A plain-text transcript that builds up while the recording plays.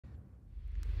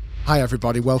Hi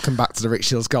everybody, welcome back to the Rick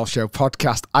Shiels Golf Show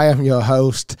podcast. I am your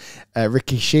host,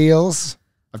 Ricky Shiels.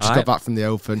 I've just got back from the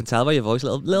Open. I can tell by your voice,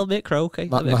 a little bit croaky,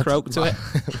 a bit of croak to it.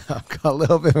 I've got a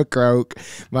little bit of a croak.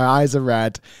 My eyes are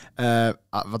red. I've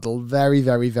had a very,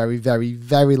 very, very, very,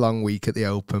 very long week at the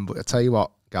Open, but I'll tell you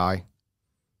what, Guy.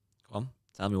 Come on,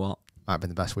 tell me what. Might have been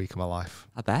the best week of my life.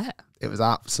 I bet. It was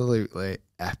absolutely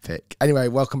epic. Anyway,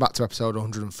 welcome back to episode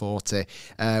 140.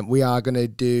 We are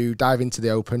going to dive into the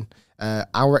Open.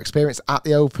 Our experience at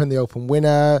the Open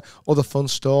winner, other fun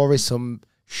stories, some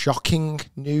shocking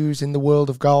news in the world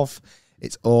of golf.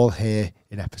 It's all here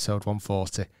in episode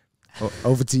 140.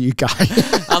 Over to you, Guy.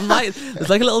 I'm like, there's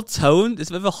like a little tone. It's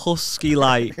a bit of a husky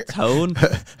like tone.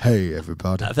 Hey,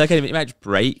 everybody. I feel like it might just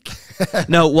break.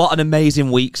 No, what an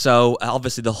amazing week. So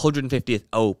obviously the 150th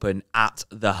Open at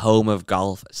the home of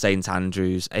golf, St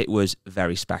Andrews. It was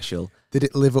very special. Did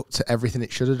it live up to everything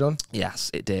it should have done?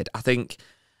 Yes, it did. I think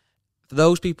for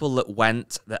those people that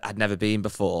went that had never been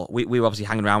before, we were obviously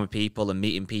hanging around with people and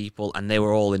meeting people, and they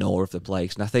were all in awe of the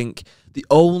place. And I think the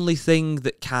only thing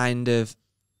that kind of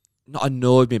not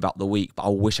annoyed me about the week, but I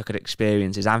wish I could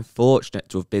experience is I'm fortunate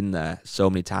to have been there so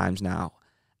many times now,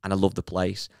 and I love the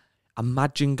place.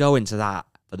 Imagine going to that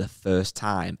for the first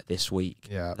time this week.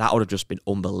 Yeah. That would have just been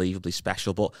unbelievably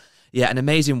special. But yeah, an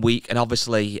amazing week, and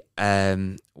obviously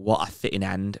what a fitting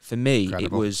end. For me,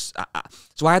 Incredible. It was...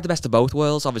 so I had the best of both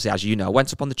worlds, obviously, as you know.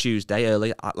 Went up on the Tuesday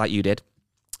early, like you did.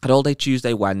 Had all day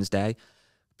Tuesday, Wednesday,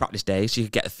 practice days, so you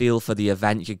could get a feel for the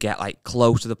event. You could get like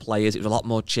close to the players. It was a lot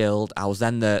more chilled. I was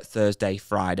then there Thursday,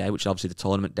 Friday, which is obviously the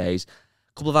tournament days.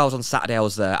 A couple of hours on Saturday I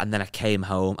was there, and then I came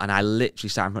home, and I literally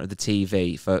sat in front of the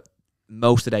TV for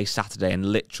most of the day Saturday, and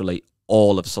literally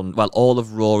all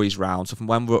of Rory's round. So from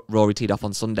when Rory teed off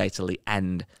on Sunday till the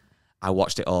end, I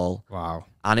watched it all. Wow.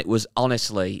 And it was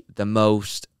honestly the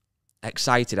most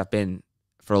excited I've been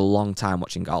for a long time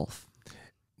watching golf.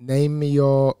 Name me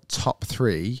your top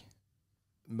 3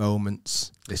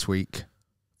 moments this week.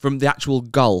 From the actual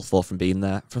golf or from being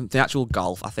there? From the actual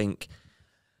golf, I think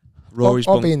Rory's...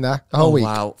 Or being there the whole week.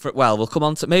 Wow. Well, we'll come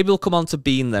on to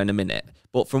being there in a minute.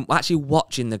 But from actually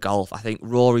watching the golf, I think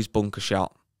Rory's bunker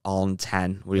shot on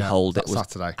 10 where he holed it was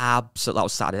Saturday. Absolutely, that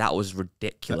was Saturday. That was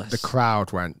ridiculous. The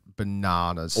crowd went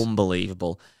bananas.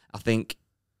 Unbelievable. I think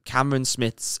Cameron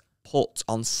Smith's putt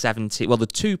on 70. Well, the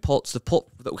two putts, the putt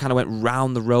that kind of went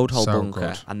round the road hole bunker,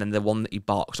 good. And then the one that he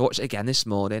boxed. I watched it again this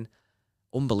morning.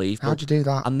 Unbelievable. How'd you do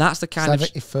that? And that's the kind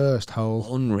 71st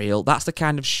hole. Unreal. That's the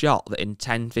kind of shot that in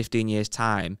 10, 15 years'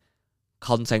 time,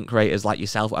 content creators like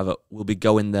yourself, whatever, will be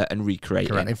going there and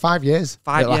recreating. Correct. In 5 years.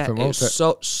 It was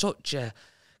such a...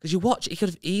 Because you watch, he could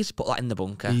have easily put that in the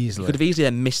bunker. Easily. He could have easily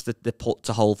then missed the putt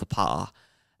to hole for par.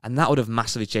 And that would have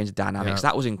massively changed the dynamics. Yeah.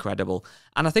 That was incredible.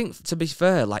 And I think, to be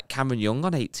fair, like Cameron Young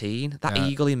on 18, that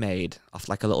eagle he made off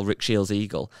like a little Rick Shiels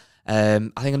eagle. I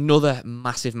think another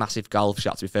massive, massive golf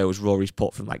shot, to be fair, was Rory's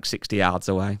putt from like 60 yards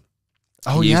away.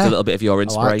 Oh, he used a little bit of your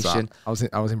inspiration. I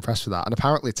was impressed with that. And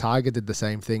apparently Tiger did the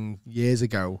same thing years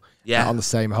ago. Yeah. On the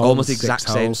same hole. Almost the exact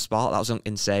same spot. That was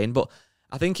insane. But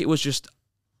I think it was just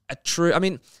a true... I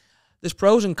mean... There's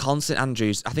pros and cons to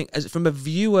Andrews. I think as from a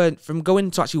viewer, from going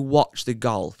to actually watch the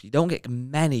golf, you don't get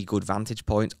many good vantage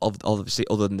points, obviously,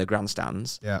 other than the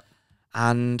grandstands. Yeah.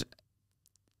 And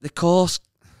the course,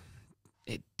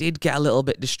 it did get a little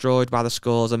bit destroyed by the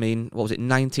scores. I mean, what was it,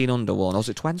 19 under one? Or was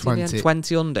it 20?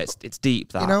 20 under. It's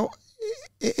deep, that. You know,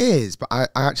 it is, but I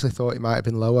actually thought it might have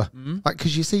been lower. Like,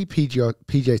 because you see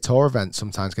PGA Tour events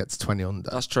sometimes get to 20 under.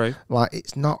 That's true. Like,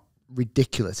 it's not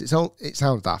ridiculous. It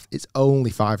sounds daft. It's only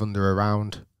 5 under a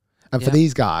round, and for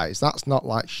these guys, that's not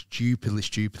like stupidly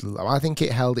low. I think it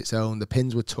held its own. The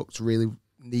pins were tucked really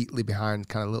neatly behind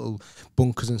kind of little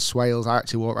bunkers and swales. I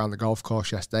actually walked around the golf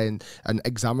course yesterday and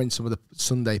examined some of the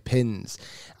Sunday pins,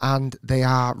 and they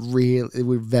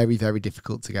were very, very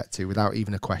difficult to get to without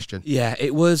even a question. Yeah,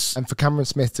 it was. And for Cameron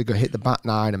Smith to go hit the back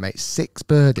 9 and make 6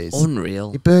 birdies,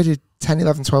 unreal. He birdied 10,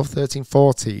 11, 12, 13,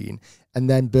 14, and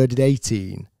then birdied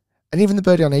 18. And even the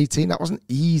birdie on 18, that wasn't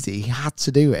easy. He had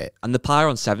to do it. And the par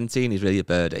on 17 is really a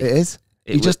birdie. It is.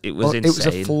 It was insane. It was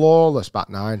a flawless back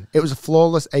 9. It was a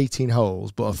flawless 18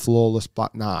 holes, but a flawless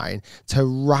back 9. To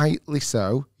rightly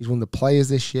so. He's won the Players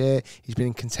this year. He's been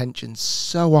in contention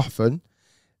so often.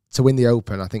 To win the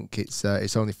Open, I think it's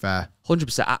only fair.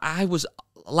 100%. I was,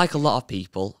 like a lot of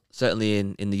people, certainly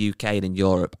in the UK and in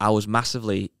Europe, I was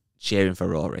massively cheering for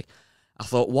Rory. I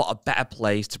thought, what a better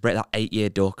place to break that 8-year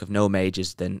duck of no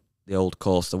majors than the old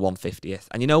course, the 150th.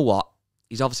 And you know what?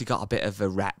 He's obviously got a bit of a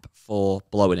rep for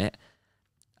blowing it.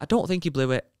 I don't think he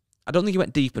blew it. I don't think he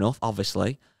went deep enough,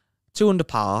 obviously. 2 under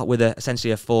par with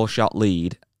essentially a 4-shot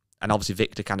lead. And obviously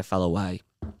Victor kind of fell away.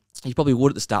 you probably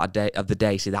would at the start of the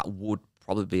day say that would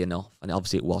probably be enough, and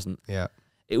obviously it wasn't. Yeah.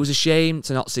 It was a shame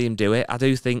to not see him do it. I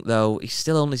do think, though, he's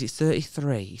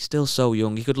 33. He's still so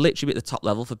young. He could literally be at the top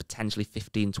level for potentially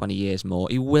 15, 20 years more.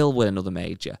 He will win another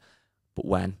major. But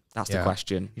when? That's the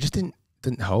question. He just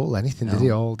didn't hold anything, did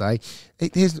he, all day?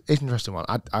 Here's an interesting one.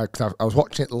 I was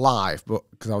watching it live, but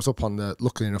because I was up on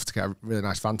lucky enough to get a really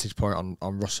nice vantage point on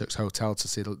Ruswick's hotel to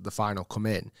see the final come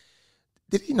in.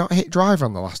 Did he not hit driver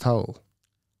on the last hole?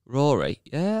 Rory,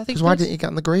 yeah, I think. Because why didn't he get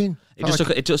on the green? It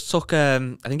just took.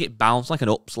 I think it bounced like an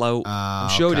upslope. I'm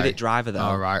sure he did hit driver though.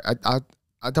 All right.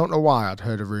 I don't know why. I'd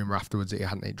heard a rumour afterwards that he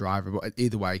hadn't hit driver, but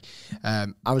either way, I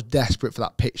was desperate for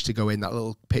that pitch to go in, that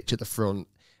little pitch at the front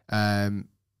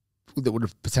that would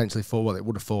have potentially it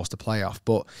would have forced a playoff.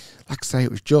 But like I say,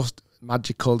 it was just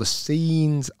magical. The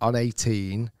scenes on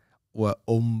 18 were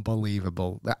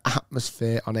unbelievable. The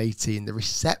atmosphere on 18, the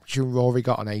reception Rory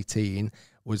got on 18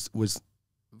 was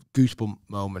goosebump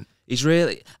moment.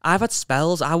 I've had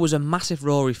spells. I was a massive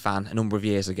Rory fan a number of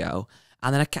years ago,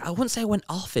 and then I wouldn't say I went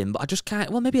off him, but I just kind of,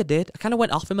 well, maybe I did. I kind of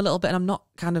went off him a little bit, and I'm not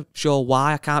kind of sure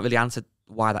why. I can't really answer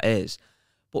why that is.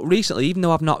 But recently, even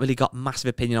though I've not really got massive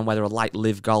opinion on whether I like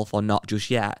live golf or not just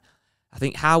yet, I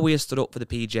think how he has stood up for the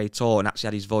PGA Tour and actually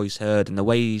had his voice heard, and the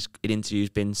way he's in interviews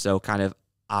been so kind of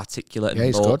articulate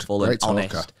and thoughtful and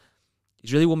honest,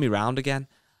 he's really won me round again.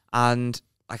 And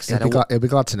like I said, he'll be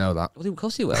glad to know that. Well, of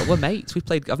course he will. We're mates.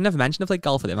 I've never mentioned I played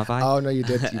golf with him, have I? Oh no, you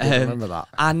did. You did remember that.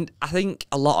 And I think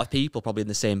a lot of people probably in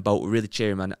the same boat were really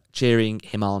cheering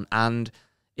him on, and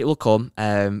it will come.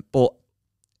 But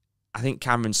I think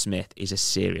Cameron Smith is a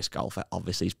serious golfer.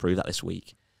 Obviously, he's proved that this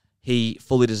week. He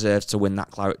fully deserves to win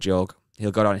that Claret Jug.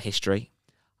 He'll go down in history.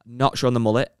 Not sure on the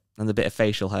mullet and the bit of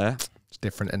facial hair. It's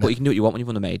different, isn't but it? you can do what you want when you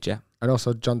won a major. And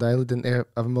also, John Daly didn't have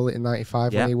a mullet in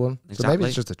 '95 when he won. Exactly. So maybe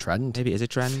it's just a trend. Maybe it is a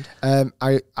trend.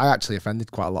 I actually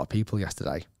offended quite a lot of people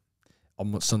yesterday,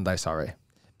 on Sunday, sorry,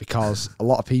 because a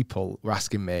lot of people were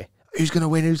asking me, who's going to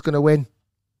win, who's going to win?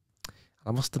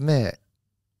 I must admit,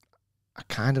 I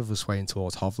kind of was swaying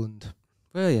towards Hovland.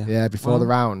 Were you? Yeah, before the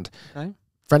round. Okay.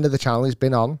 Friend of the channel, he's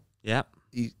been on. Yeah.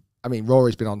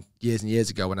 Rory's been on years and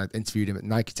years ago when I interviewed him at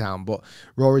Nike Town, but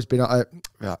Rory's been on,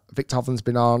 Victor Hovland's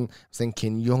been on. I was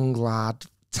thinking, young lad,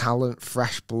 talent,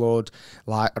 fresh blood.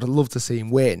 Like, I'd love to see him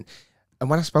win.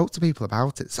 And when I spoke to people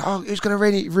about it, so, who's going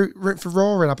to root for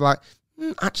Rory? And I'd be like,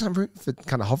 actually, I'm rooting for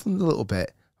kind of Hovland a little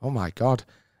bit. Oh my God.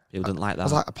 People didn't like that. I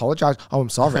was like, apologise. Oh, I'm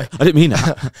sorry. I didn't mean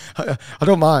that. I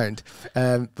don't mind.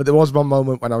 But there was one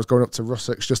moment when I was going up to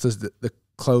Ruswick's just as the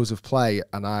close of play,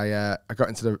 and I got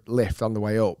into the lift on the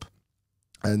way up,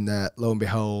 and lo and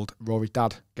behold, Rory's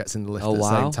dad gets in the lift at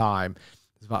the same time.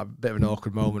 It's about a bit of an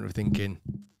awkward moment of thinking,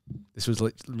 this was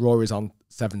Rory's on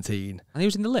 17. And he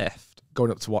was in the lift?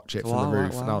 Going up to watch it from the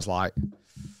roof, and I was like,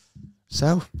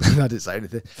 so? I didn't say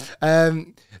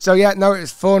anything. So yeah, no, it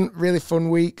was fun, really fun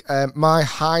week. My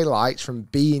highlights from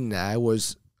being there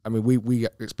was, I mean, we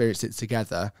experienced it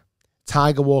together.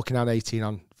 Tiger walking on 18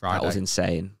 on Friday. That was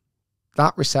insane.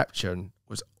 That reception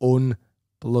was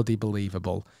unbloody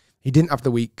believable. He didn't have the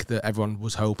week that everyone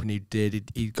was hoping he did.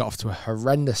 He got off to a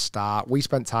horrendous start. We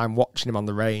spent time watching him on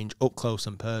the range, up close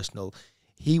and personal.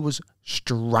 He was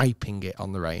striping it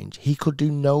on the range. He could do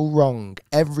no wrong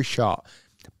every shot,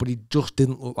 but he just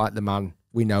didn't look like the man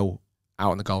we know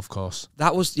out on the golf course.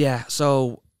 That was, yeah.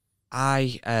 So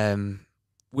we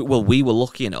were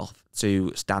lucky enough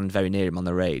to stand very near him on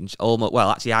the range. Almost,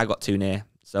 well, actually, I got too near.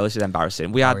 So this is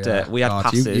embarrassing. We had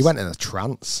passes. You went in a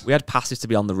trance. We had passes to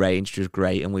be on the range, which was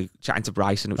great, and we chatting to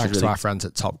Bryson, which Thanks was really to our friends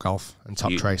at Top Golf and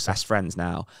Top Tracer, best friends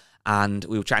now. And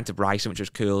we were chatting to Bryson, which was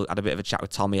cool. Had a bit of a chat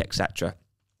with Tommy, etc.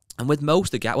 And with most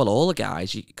of the guys, well, all the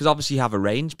guys, because obviously you have a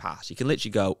range pass, you can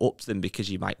literally go up to them because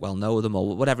you might well know them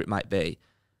or whatever it might be.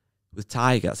 With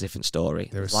Tiger, that's a different story.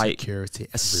 There's like security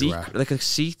everywhere. Like a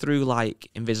see-through,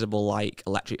 like invisible, like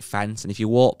electric fence, and if you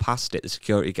walk past it, the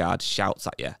security guard shouts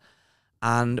at you.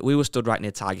 And we were stood right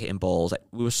near Tiger hitting balls. Like,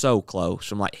 we were so close,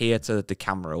 from like here to the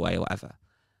camera away or whatever.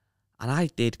 And I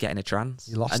did get in a trance.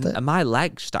 You lost it? And my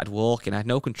legs started walking. I had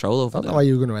no control over them. I don't know how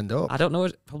you were going to end up. I don't know.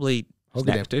 Probably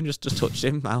next to him, just touched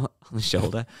him out on the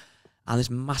shoulder. And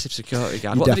this massive security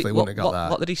guard. You definitely wouldn't have got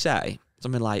that. What did he say?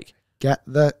 Something like, get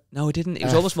the... No, he didn't. It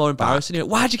was almost more embarrassing. He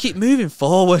went, why'd you keep moving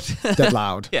forward? Dead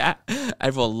loud. Yeah.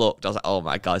 Everyone looked. I was like, oh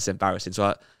my God, it's embarrassing.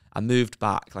 So I moved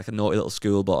back like a naughty little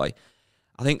schoolboy.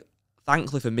 I think,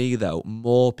 thankfully for me, though,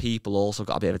 more people also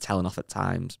got a bit of a telling off at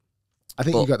times. I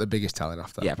think you got the biggest telling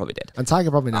off, though. Yeah, probably did. And Tiger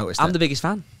probably noticed it. I'm the biggest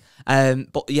fan.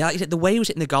 But yeah, like you said, the way he was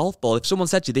hitting the golf ball, if someone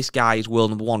said to you, this guy is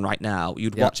world number one right now,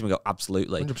 you'd watch him and go,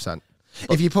 absolutely. 100%.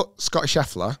 If you put Scotty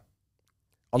Scheffler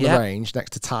on the range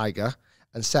next to Tiger,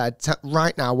 and said,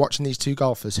 right now, watching these two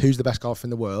golfers, who's the best golfer in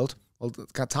the world? Well,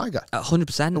 Tiger.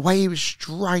 100%. The way he was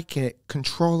striking it,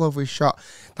 control over his shot.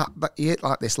 But he hit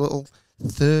like this little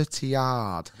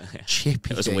 30-yard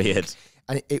chippy. It was thing. weird.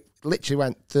 And it literally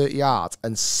went 30 yards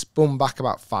and spun back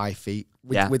about 5 feet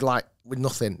with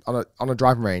nothing on a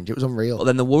driving range. It was unreal. But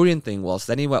then the worrying thing was,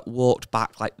 then he walked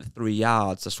back like the 3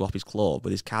 yards to swap his club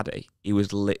with his caddy. He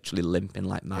was literally limping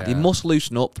like mad. He must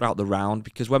loosen up throughout the round,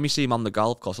 because when we see him on the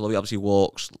golf course, although he obviously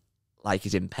walks like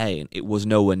he's in pain, it was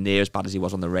nowhere near as bad as he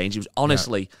was on the range. He was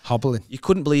honestly hobbling. You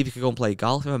couldn't believe he could go and play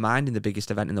golf, never mind in the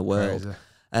biggest event in the world.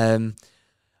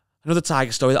 Another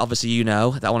Tiger story that obviously you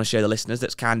know, that I want to share with the listeners,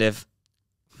 that's kind of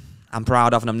I'm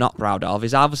proud of and I'm not proud of,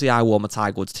 is obviously I wore my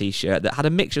Tiger Woods t-shirt that had a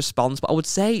mixed response, but I would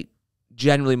say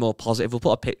generally more positive. We'll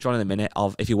put a picture on in a minute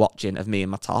of, if you're watching, of me in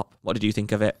my top. What did you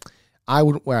think of it? I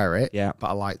wouldn't wear it, yeah, but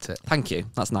I liked it. Thank you.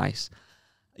 That's nice.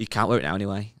 You can't wear it now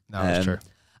anyway. No, that's true.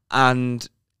 And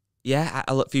yeah,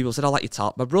 a lot of people said, I like your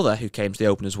top. My brother, who came to the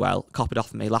Open as well, copied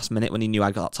off me last minute when he knew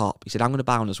I'd got that top. He said, I'm going to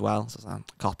buy one as well. So I was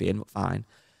like, copying, but fine.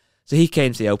 So he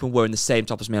came to the Open wearing the same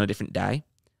top as me on a different day.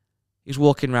 He was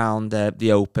walking around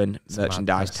the Open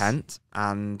merchandise tent,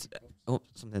 and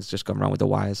something's just gone wrong with the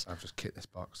wires. I've just kicked this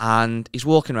box. And he's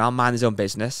walking around, minding his own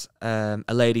business. A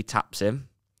lady taps him.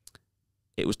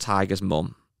 It was Tiger's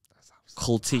mum,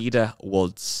 Clotilda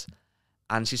Woods.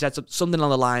 And she said something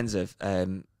along the lines of,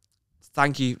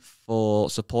 thank you for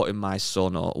supporting my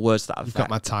son, or words that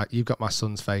You've got my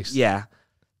son's face. Yeah.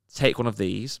 Take one of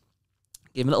these.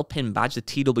 Give him a little pin badge, the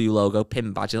TW logo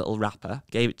pin badge, a little wrapper.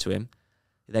 Gave it to him.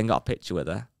 He then got a picture with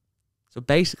her. So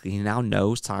basically, he now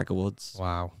knows Tiger Woods.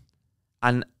 Wow.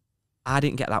 And I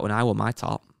didn't get that when I wore my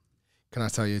top. Can I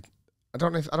tell you? I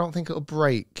don't think it'll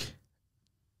break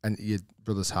your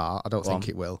brother's heart. I don't think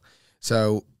it will.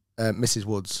 So Mrs.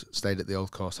 Woods stayed at the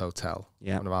Old Course Hotel,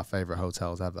 one of our favourite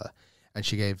hotels ever, and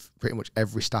she gave pretty much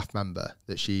every staff member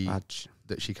that she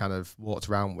kind of walked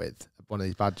around with one of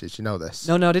these badges. Do you know this?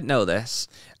 No, I didn't know this.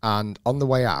 And on the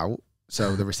way out,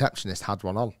 so the receptionist had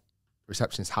one on.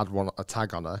 A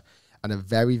tag on her, and a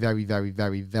very, very, very,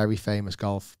 very, very famous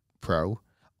golf pro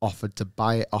offered to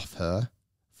buy it off her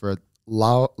for a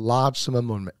large sum of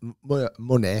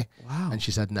money. Wow. And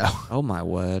she said no. Oh my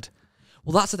word.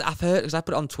 Well, that's what I've heard, because I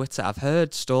put it on Twitter. I've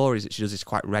heard stories that she does this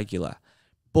quite regular,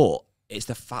 but it's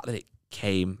the fact that it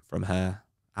came from her.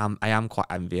 I am quite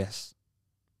envious.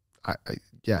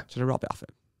 Yeah. Should I rob it off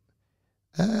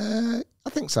him? I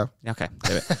think so. Okay,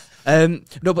 do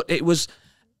it. No, but it was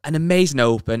an amazing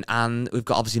Open, and we've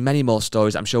got obviously many more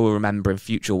stories that I'm sure we'll remember in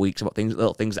future weeks about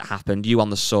little things that happened. You on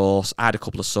the source, I had a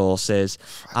couple of sources.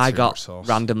 I got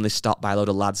randomly stopped by a load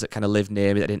of lads that kind of lived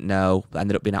near me that I didn't know, but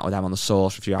ended up being out with them on the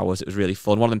source for a few hours. It was really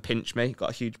fun. One of them pinched me,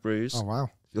 got a huge bruise. Oh, wow.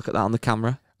 Look at that on the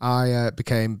camera. I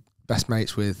became best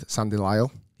mates with Sandy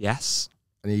Lyle. Yes.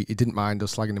 And he didn't mind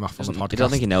us slagging him off on the podcast. I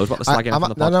don't think he knows what the slagging off on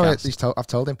the podcast. No, I've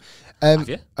told him. Have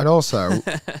you? And also,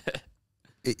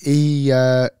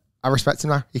 I respect him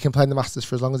now. He can play in the Masters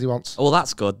for as long as he wants. Oh, well,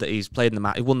 that's good that he's played in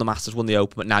he won the Masters, won the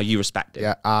Open, but now you respect him.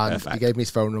 Yeah, and he gave me his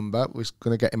phone number. We're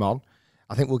going to get him on.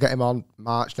 I think we'll get him on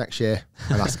March next year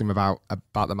and ask him about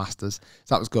the Masters.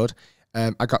 So that was good.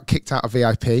 I got kicked out of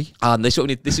VIP. And this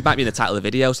might be in the title of the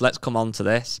video, so let's come on to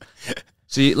this.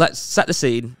 So let's set the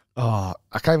scene. Oh,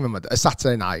 I can't remember. A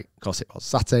Saturday night. Of course it was.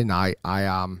 Saturday night.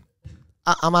 I'm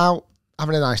out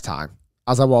having a nice time,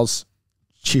 as I was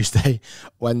Tuesday,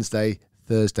 Wednesday,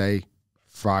 Thursday,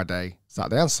 Friday,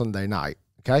 Saturday, and Sunday night.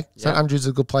 Okay, St Andrews is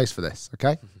a good place for this.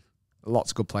 Okay,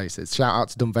 lots of good places. Shout out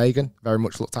to Dunvegan, very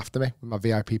much looked after me with my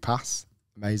VIP pass.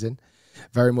 Amazing.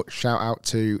 Very much shout out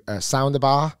to Sounder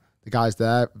Bar. The guys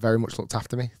there very much looked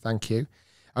after me. Thank you.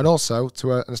 And also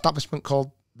to an establishment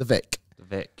called the Vic. The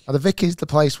Vic. Now, the Vic is the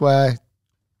place where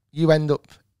you end up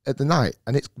at the night,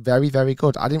 and it's very, very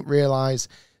good. I didn't realise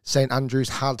St Andrews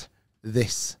had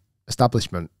this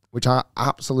establishment, which I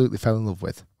absolutely fell in love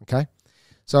with. Okay,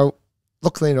 so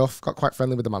luckily enough, got quite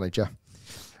friendly with the manager.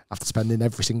 After spending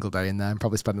every single day in there and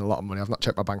probably spending a lot of money, I've not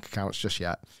checked my bank accounts just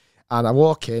yet. And I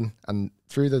walk in, and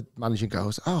through the manager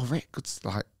goes, "Oh, Rick, it's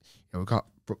like we've got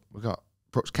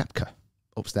Brooks Koepka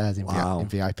upstairs in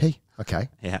VIP." Okay,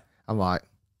 yeah. I'm like,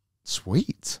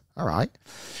 sweet, all right,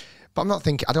 but I'm not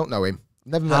thinking. I don't know him.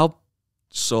 Never met. How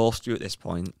sourced you at this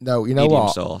point? No, you know Medium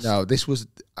what? Sauce. No, this was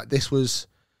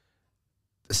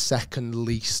the second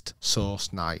least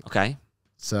sourced night. Okay.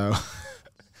 So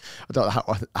I don't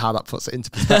know how that puts it into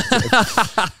perspective.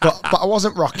 but I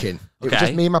wasn't rocking. It was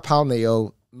just me and my pal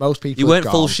Neil. Most people. You weren't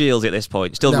full Shiels at this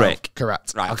point. Still Rick.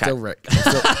 Correct. Right. I'm okay. still Rick.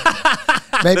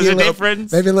 maybe There's a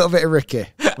difference. Maybe a little bit of Ricky,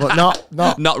 but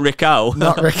not Rico.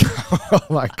 Not Rico. Oh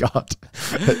my God.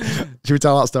 Should we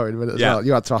tell that story in a minute as well?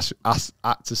 You had to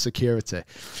act as security.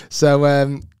 So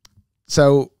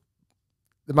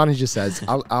the manager says,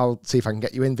 I'll see if I can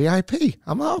get you in VIP.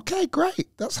 I'm like, okay,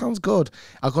 great. That sounds good.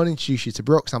 I'll go and introduce you to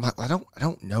Brooks. I'm like, I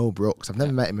don't know Brooks. I've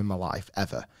never met him in my life,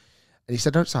 ever. And he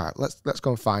said, no, it's all right. Let's go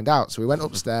and find out. So we went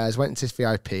upstairs, went into this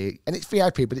VIP, and it's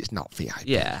VIP, but it's not VIP.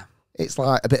 Yeah. It's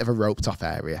like a bit of a roped off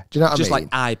area. Do you know what I mean?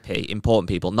 Just like IP, important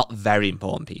people, not very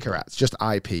important people. Correct. It's just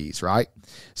IPs, right?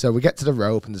 So we get to the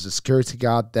rope, and there's a security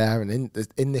guard there, and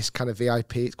in this kind of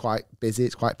VIP, it's quite busy,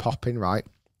 it's quite popping, right?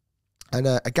 And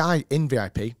a guy in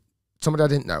VIP, somebody I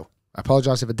didn't know, I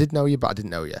apologise if I did know you, but I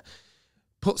didn't know you,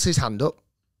 puts his hand up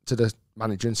to the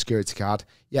manager and security guard.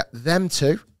 Yeah, them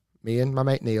two, me and my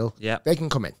mate Neil, they can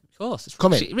come in. Of course. It's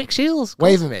come in. Rick Shiels.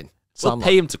 Wave him in. So we'll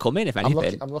pay him to come in, if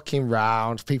anything. I'm looking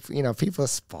round. People, people are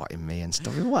spotting me and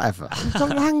stuff. Whatever.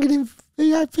 I'm hanging in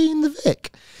VIP in the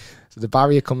Vic. So the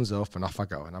barrier comes up and off I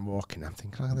go. And I'm walking. I'm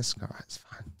thinking, oh, this is all right. It's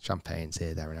fine. Champagne's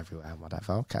here, there, and everywhere, and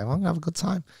whatever. Okay, well, I'm going to have a good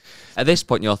time. At this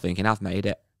point, you're thinking, I've made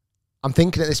it. I'm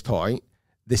thinking at this point,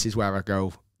 this is where I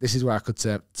go. This is where I could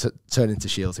turn into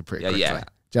Shielsy pretty quickly. Yeah.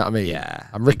 Do you know what I mean? Yeah.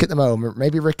 I'm Rick at the moment.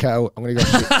 Maybe Rico. I'm going to go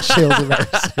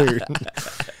Shielsy very soon.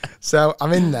 So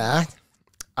I'm in there,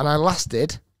 and I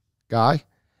lasted, Guy,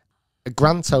 a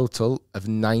grand total of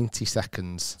 90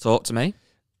 seconds. Talk to me.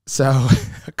 So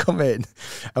I come in,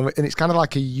 and it's kind of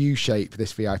like a U shape,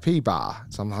 this VIP bar.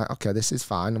 So I'm like, okay, this is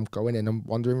fine. I'm going in. I'm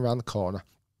wandering around the corner.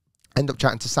 End up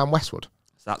chatting to Sam Westwood.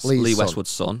 So that's Lee Westwood's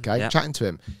son. Okay, chatting to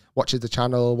him. Watches the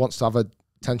channel, wants to have a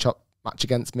 10-shot match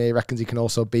against me, reckons he can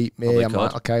also beat me. Probably I'm could.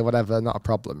 like, okay, whatever, not a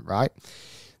problem, right?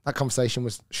 That conversation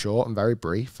was short and very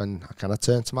brief, and I kind of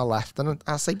turned to my left, and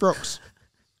I see Brooks.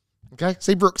 Okay,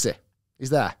 see Brooksy. He's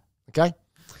there. Okay,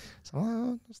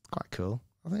 so that's quite cool.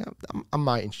 I think I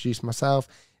might introduce myself.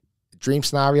 Dream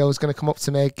Scenario is going to come up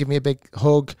to me, give me a big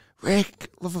hug.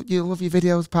 Rick, love your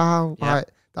videos, pal. Yeah. Like,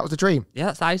 that was the dream.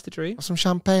 Yeah, that is the dream. Have some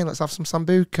champagne. Let's have some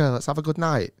sambuca. Let's have a good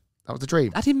night. That was the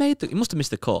dream. Had he made he must have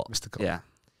missed the cut. Missed the cut. Yeah.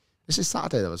 This is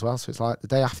Saturday though as well, so it's like the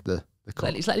day after the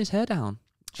cut. He's letting his hair down.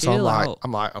 So Chill out.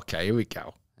 I'm like, okay, here we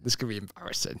go. This could be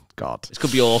embarrassing. God. This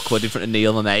could be awkward in front of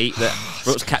Neil, my mate. That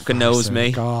Brooks Koepka knows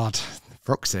me. God.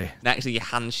 Brooksy. Next to you,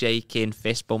 handshaking,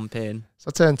 fist bumping. So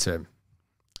I turn to him,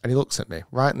 and he looks at me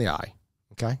right in the eye.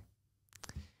 Okay.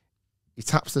 He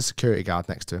taps the security guard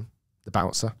next to him, the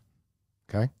bouncer.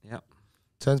 Okay. Yep.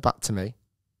 Turns back to me,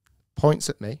 points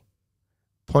at me,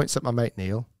 points at my mate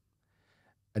Neil,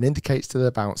 and indicates to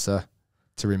the bouncer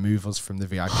to remove us from the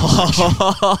VIP section.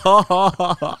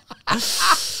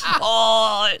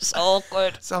 Oh, it's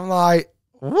awkward. So I'm like,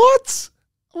 what?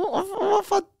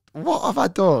 What have I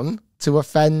done to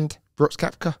offend Brooks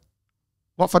Koepka?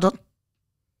 What have I done?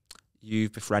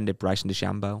 You've befriended Bryson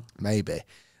DeChambeau. Maybe.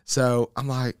 So I'm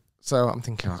like, I'm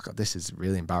thinking, oh God, this is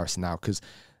really embarrassing now, because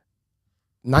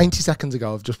 90 seconds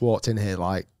ago I've just walked in here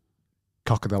like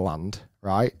cock of the land,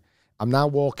 right? I'm now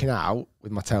walking out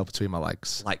with my tail between my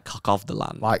legs. Like cock of the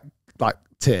land. Like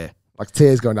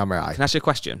tears going down my eye. Can I ask you a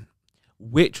question?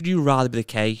 Which would you rather be the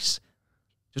case?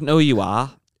 Doesn't know who you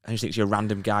are, and he thinks you're a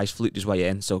random guy who's fluked his way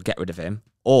in, so get rid of him.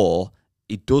 Or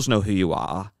he does know who you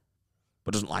are,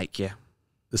 but doesn't like you.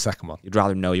 The second one. You'd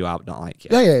rather him know you are, but not like you.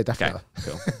 Yeah, definitely.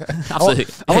 Okay, cool.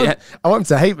 Absolutely. I want him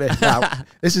to hate me now.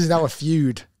 This is now a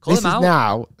feud. Call this him is out.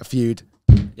 now a feud.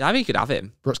 Yeah, I mean, you could have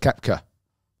him. Brooks Koepka,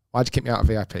 why'd you kick me out of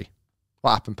VIP?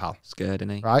 What happened, pal? Scared,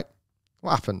 isn't he? Right?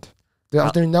 What happened? I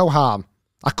was doing no harm.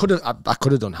 I could have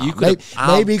done harm. You could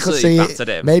Maybe you could see it.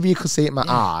 Him. Maybe you could see it in my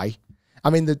eye. I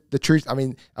mean, the truth. I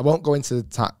mean, I won't go into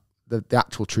the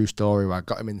actual true story where I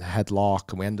got him in the headlock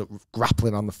and we end up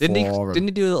grappling on the floor. Didn't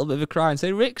he do a little bit of a cry and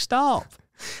say, "Rick, stop"?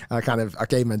 I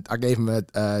gave him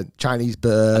a Chinese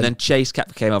bird. And then Chase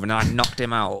Koepka came over and I knocked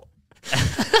him out.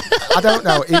 I don't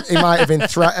know. He might have been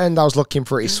threatened. I was looking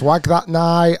pretty swag that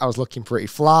night. I was looking pretty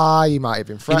fly. He might have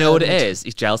been threatened. You know what it is?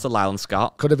 He's jealous of Lyle and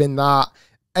Scott. Could have been that.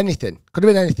 Anything. Could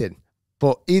have been anything.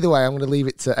 But either way, I'm going to leave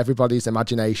it to everybody's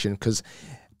imagination, because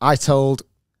I told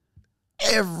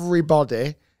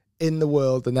everybody in the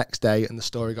world the next day, and the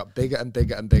story got bigger and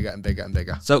bigger and bigger and bigger and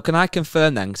bigger. So can I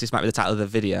confirm then, because this might be the title of the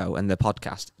video and the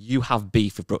podcast, you have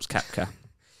beef with Brooks Koepka?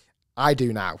 I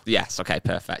do now. Yes, okay,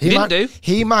 perfect.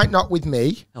 He might not with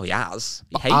me. Oh, he has.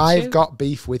 He hates I've you. got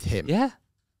beef with him. Yeah.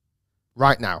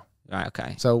 Right now. Right,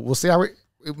 okay. So we'll see how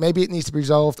maybe it needs to be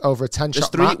resolved over a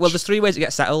 10-shot match. Well, there's 3 ways to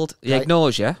get settled. He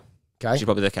ignores you, which is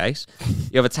probably the case.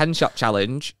 You have a 10-shot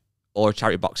challenge or a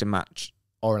charity boxing match.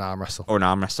 Or an arm wrestle. Or an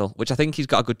arm wrestle, which I think he's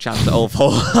got a good chance at all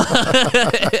 4.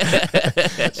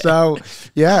 So,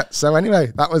 yeah. So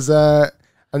anyway, that was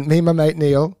And me and my mate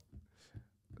Neil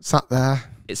sat there.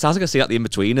 It sounds like a scene at the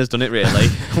In-Betweeners, doesn't it, really?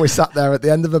 We sat there at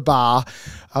the end of a bar.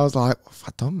 I was like, what have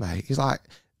I done, mate? He's like,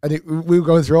 we were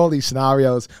going through all these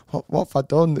scenarios. What have I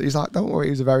done? He's like, don't worry, he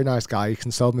was a very nice guy. He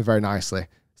consoled me very nicely.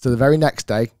 So the very next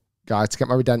day, guys, to get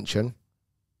my redemption.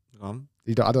 Go on.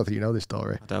 I don't think you know this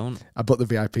story. I don't. I booked the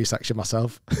VIP section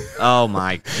myself. Oh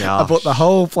my god! I booked the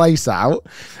whole place out,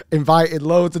 invited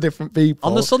loads of different people.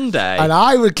 On the Sunday? And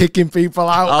I was kicking people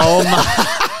out. Oh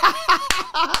my...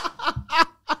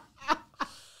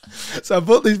 So I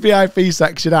booked this VIP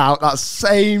section out, that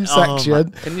same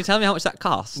section. Can you tell me how much that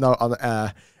cost? No, on the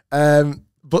air.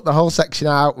 Booked the whole section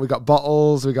out. We got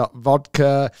bottles, we got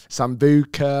vodka,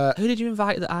 sambuca. Who did you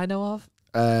invite that I know of?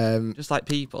 Just like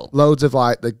people? Loads of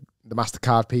like the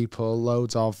MasterCard people,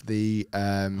 loads of the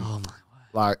oh my word.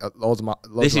 like loads of my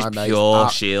this of is my pure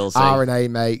mates, Shiels. R&A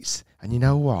mates. And you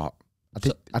know what?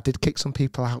 I did kick some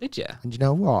people out. Did you? And you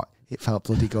know what? It felt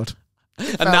bloody good.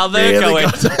 And now they're really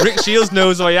going, Rick Shiels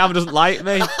knows who I am and doesn't like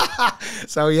me.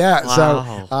 So yeah,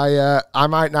 wow. so I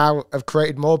might now have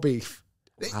created more beef.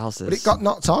 Wowzers. But it got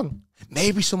knocked on.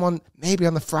 Maybe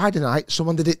on the Friday night,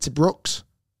 someone did it to Brooks.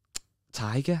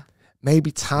 Tiger?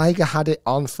 Maybe Tiger had it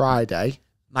on Friday.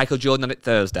 Michael Jordan had it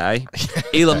Thursday.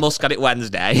 Elon Musk had it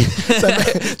Wednesday.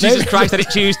 Jesus Christ had it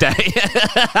Tuesday.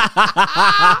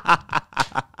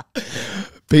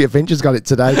 Peter Fincher's got it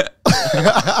today.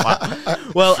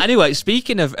 Well, anyway,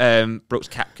 speaking of Brooks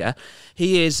Koepka,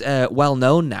 he is well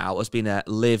known now as being a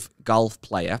LIV golf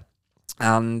player.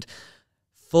 And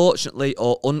fortunately,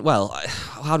 how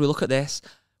do we look at this?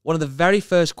 One of the very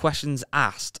first questions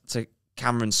asked to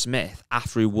Cameron Smith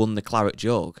after he won the Claret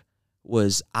Jug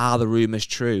was, are the rumours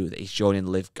true that he's joining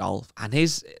LIV Golf? And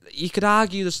you could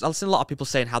argue, I've seen a lot of people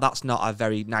saying how that's not a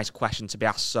very nice question to be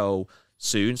asked so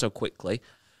soon, so quickly,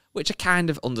 which I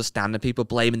kind of understand. And people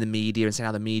blaming the media and saying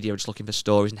how the media are just looking for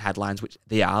stories and headlines, which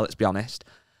they are, let's be honest.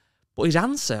 But his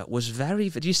answer was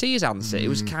do you see his answer? It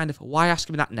was kind of, why ask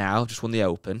me that now? I've just won the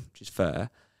Open, which is fair.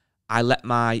 I let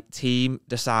my team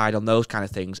decide on those kind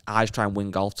of things. I just try and win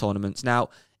golf tournaments. Now,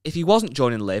 if he wasn't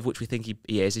joining LIV, which we think he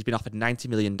is, he's been offered $90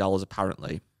 million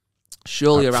apparently.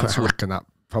 Surely your answer I reckon that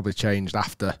probably changed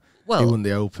after he won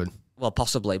the Open. Well,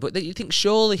 possibly. But you think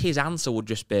surely his answer would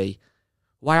just be,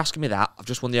 why asking me that? I've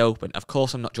just won the Open. Of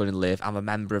course I'm not joining LIV. I'm a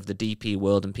member of the DP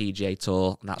World and PGA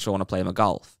Tour, and that's where I want to play my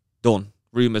golf. Done.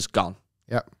 Rumours gone.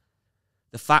 Yep.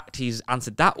 The fact he's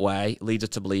answered that way leads us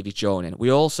to believe he's joining. We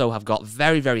also have got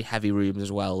very, very heavy rumours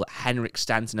as well that Henrik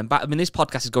Stenson, this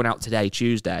podcast is going out today,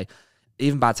 Tuesday.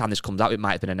 Even by the time this comes out, it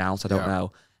might have been announced. I don't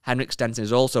know. Henrik Stenson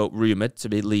is also rumoured to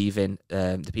be leaving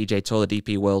the PGA Tour, the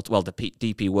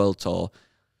DP World Tour,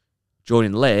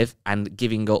 joining LIV and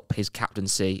giving up his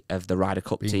captaincy of the Ryder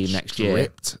Cup team next year.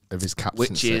 Stripped of his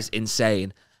captaincy. Which is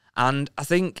insane. And I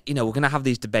think, we're going to have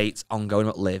these debates ongoing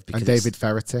at LIV. Because and David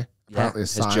Ferretti apparently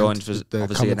has joined as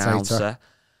obviously announcer,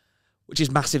 which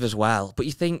is massive as well. But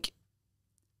you think,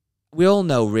 we all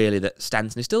know really that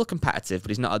Stenson is still competitive, but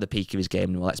he's not at the peak of his game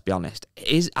anymore, let's be honest.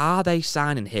 Are they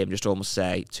signing him just to almost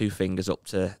say, 2 fingers up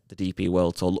to the DP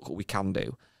World Tour, look what we can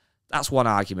do? That's one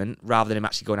argument, rather than him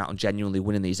actually going out and genuinely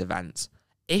winning these events.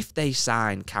 If they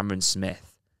sign Cameron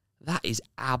Smith, that is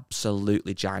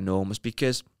absolutely ginormous,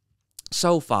 because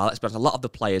so far, let's be honest, a lot of the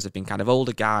players have been kind of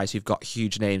older guys who've got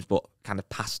huge names but kind of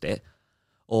past it,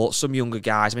 or some younger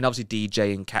guys. Obviously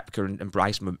DJ and Koepka and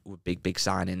Bryson were big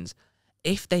signings.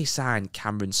 If they sign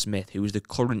Cameron Smith, who is the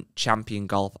current champion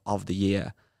golf of the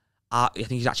year, I think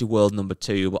he's actually world number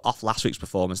 2, but off last week's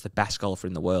performance, the best golfer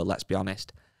in the world, let's be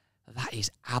honest. That is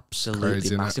absolutely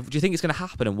crazy, massive. Do you think it's going to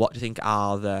happen? And what do you think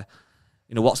are the,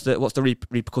 what's the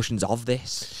repercussions of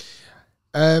this?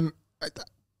 Like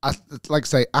I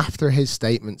say, after his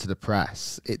statement to the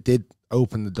press, it did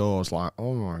open the doors. Like,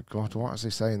 oh my God, what is he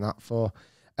saying that for?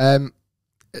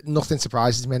 Nothing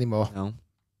surprises me anymore. No.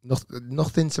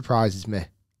 Nothing surprises me,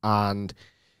 and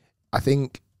I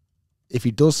think if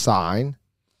he does sign,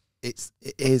 it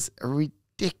is a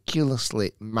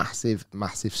ridiculously massive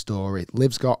story.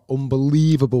 LIV's got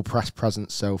unbelievable press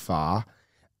presence so far.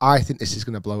 I think this is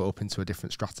going to blow it up into a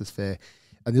different stratosphere.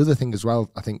 And the other thing as well,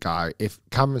 I think, Guy, if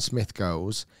Cameron Smith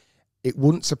goes, it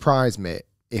wouldn't surprise me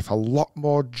if a lot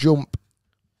more jump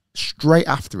straight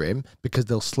after him, because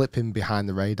they'll slip him behind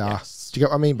the radar. Yes. Do you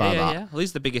get what I mean by that? Yeah. Well,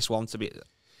 he's the biggest one to be.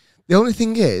 The only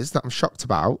thing is that I'm shocked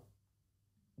about,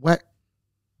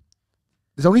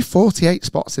 there's only 48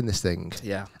 spots in this thing.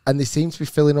 Yeah. And they seem to be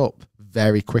filling up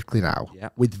very quickly now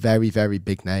with very, very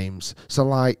big names.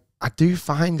 So, I do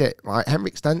find it,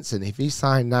 Henrik Stenson, if he's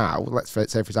signed now, let's say,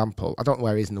 for example, I don't know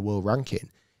where he is in the world ranking,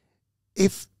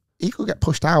 if he could get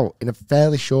pushed out in a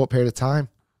fairly short period of time.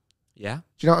 Yeah.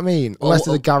 Do you know what I mean? Unless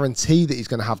there's a guarantee that he's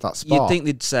going to have that spot. You'd think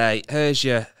they'd say, here's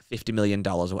your $50 million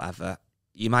or whatever.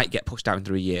 You might get pushed out in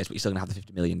 3 years, but you're still going to have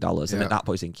the $50 million. And at that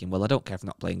point, you're thinking, well, I don't care if I'm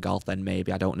not playing golf then,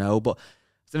 maybe. I don't know. But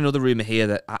there's another rumour here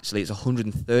that actually it's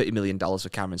 $130 million for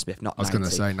Cameron Smith, not 90. I was going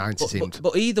to say 90 seemed...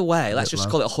 But either way, let's just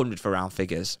call it 100 for round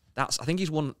figures. I think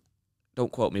he's won... Don't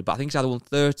quote me, but I think he's either won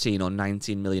 $13 or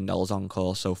 $19 million on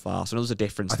course so far. So there's a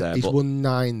difference there. He's won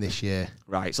 9 this year.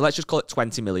 Right, so let's just call it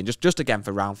 20 million. Just again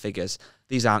for round figures.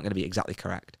 These aren't going to be exactly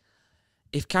correct.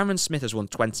 If Cameron Smith has won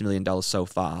 $20 million so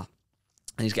far,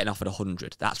 and he's getting offered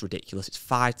 100, that's ridiculous. It's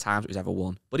 5 times what he's ever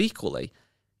won. But equally,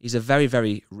 he's a very,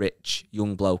 very rich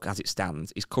young bloke as it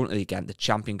stands. He's currently, again, the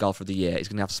champion golfer of the year. He's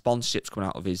going to have sponsorships coming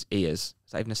out of his ears.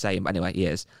 Is that even a saying? But anyway,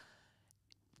 ears.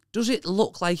 Does it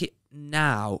look like it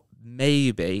now?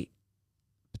 Maybe,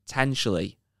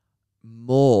 potentially,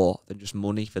 more than just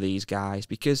money for these guys,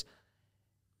 because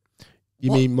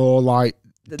you mean more like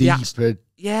deeper?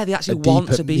 They actually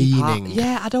want to be part.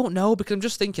 Yeah, I don't know, because I'm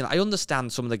just thinking. I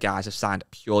understand some of the guys have signed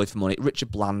purely for money.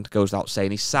 Richard Bland goes out saying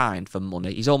he's signed for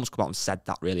money. He's almost come out and said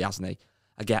that, really, hasn't he?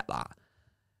 I get that.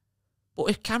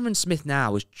 But if Cameron Smith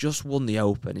now has just won the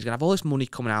Open, he's going to have all this money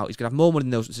coming out. He's going to have more money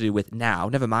than those to do with now.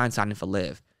 Never mind signing for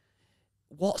LIV.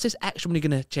 What's this extra money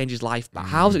going to change his life by?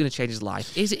 How is it going to change his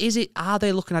life? Is it? Are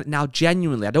they looking at it now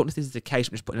genuinely? I don't know if this is the case.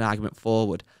 I'm just putting an argument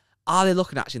forward. Are they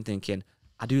looking at it and thinking,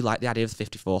 I do like the idea of the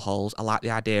 54 holes. I like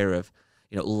the idea of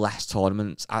less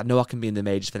tournaments. I know I can be in the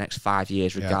majors for the next 5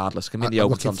 years regardless. I can be in the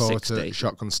Open till I'm 60. To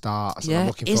shotgun starts. Yeah. I'm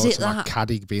looking forward to my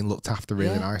caddy being looked after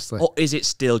really nicely. Or is it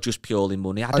still just purely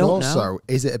money? I don't know. And also,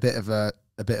 is it a bit of a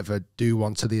do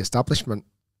one to the establishment?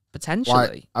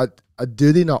 Potentially.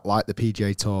 Do they not like the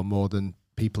PGA Tour more than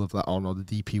people have let on, or the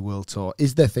DP World Tour?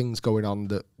 Is there things going on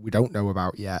that we don't know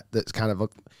about yet that's kind of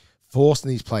forcing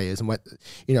these players, and when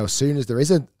as soon as there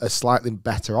is a slightly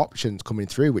better option coming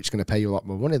through which is going to pay you a lot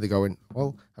more money, they're going,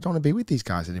 well, I don't want to be with these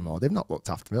guys anymore. They've not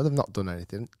looked after me, or they've not done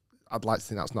anything. I'd like to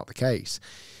think that's not the case.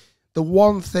 The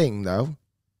one thing though,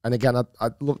 and again, I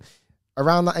look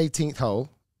around that 18th hole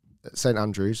at St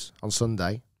Andrews on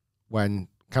Sunday, when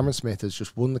Cameron Smith has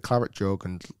just won the Claret Jug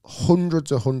and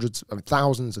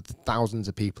thousands of thousands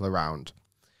of people around.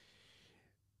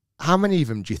 How many of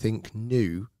them do you think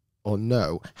knew or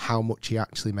know how much he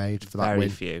actually made for that win? Very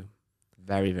few.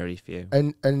 Very, very few.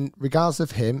 And regardless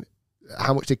of him,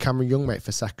 how much did Cameron Young make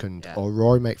for second, or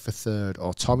Roy make for third,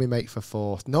 or Tommy make for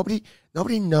fourth? Nobody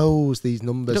knows these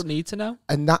numbers. You don't need to know.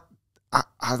 And that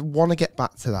I want to get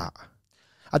back to that.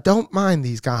 I don't mind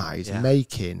these guys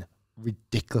making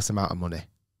ridiculous amount of money.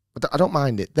 But I don't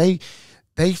mind it. They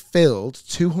filled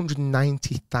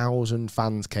 290,000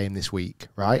 fans came this week,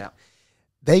 right? Yeah.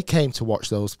 They came to watch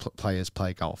those players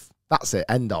play golf. That's it.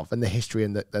 End of. And the history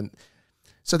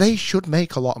so they should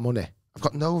make a lot of money. I've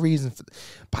got no reason for,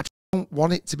 but I just don't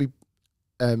want it to be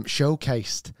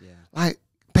showcased. Yeah. Like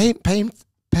pay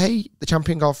the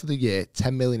champion golfer of the year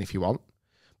 $10 million if you want.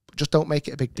 But just don't make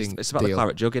it a big thing. It's about the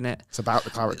Claret Jug, isn't it? It's about the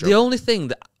Claret Jug. The only thing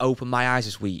that opened my eyes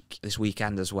this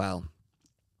weekend as well.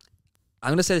 I'm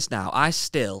going to say this now.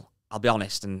 I'll be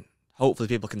honest, and hopefully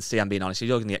people can see I'm being honest.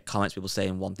 You're going to get comments, people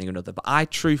saying one thing or another, but I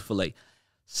truthfully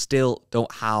still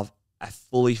don't have a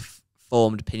fully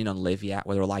formed opinion on LIV yet,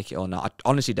 whether I like it or not. I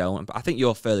honestly don't, but I think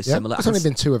you're fairly similar. It's only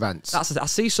been 2 events. I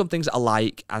see some things that I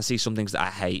like, and I see some things that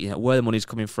I hate. Where the money's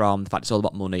coming from, the fact it's all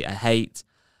about money, I hate.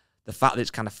 The fact that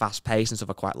it's kind of fast-paced and stuff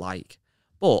I quite like.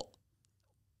 But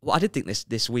what I did think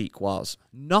this week was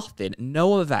no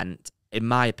event, in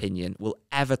my opinion, will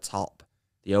ever top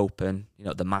the Open,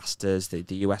 the Masters, the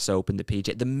US Open, the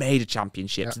PGA, the major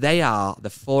championships. Yeah. They are the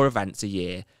 4 events a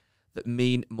year that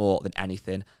mean more than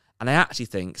anything. And I actually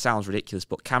think, sounds ridiculous,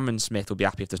 but Cameron Smith will be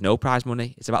happy if there's no prize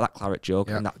money. It's about that Claret Jug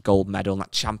and that gold medal and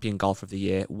that champion golfer of the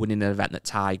year, winning an event that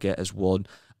Tiger has won,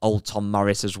 old Tom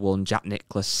Morris has won, Jack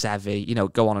Nicklaus,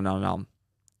 Seve, go on and on and on.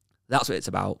 That's what it's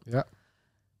about. Yeah.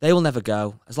 They will never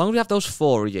go. As long as we have those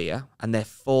 4 a year, and they're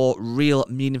 4 real,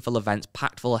 meaningful events,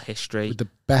 packed full of history. With the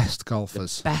best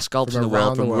golfers. The best golfers in the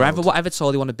world, from whatever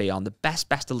tour they want to be on, the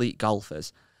best elite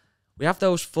golfers. We have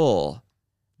those 4.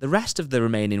 The rest of the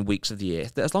remaining weeks of the year,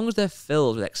 as long as they're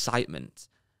filled with excitement,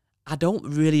 I don't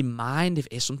really mind if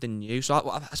it's something new. So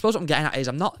I suppose what I'm getting at is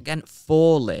I'm not getting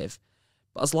for LIV,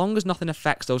 but as long as nothing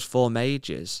affects those 4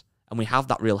 majors, and we have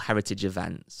that real heritage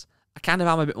events, I kind of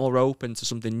am a bit more open to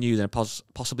something new than I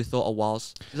possibly thought I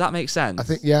was. Does that make sense? I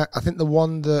think the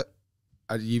one that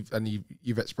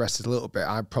you've expressed it a little bit,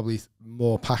 I'm probably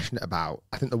more passionate about.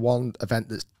 I think the one event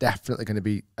that's definitely going to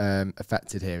be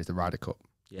affected here is the Ryder Cup.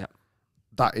 Yeah.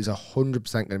 That is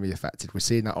 100% going to be affected. We're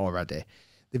seeing that already.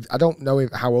 I don't know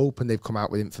how open they've come out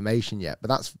with information yet, but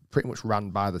that's pretty much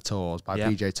run by the tours, by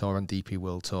PJ Tour and DP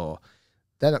World Tour.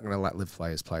 They're not going to let LIV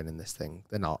players playing in this thing.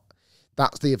 They're not.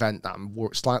 That's the event that I'm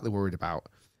slightly worried about.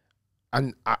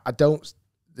 And I don't.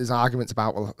 There's arguments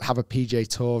about, well, have a PJ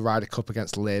Tour Ryder Cup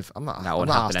against LIV. I'm not. That won't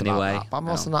happen anyway. But I'm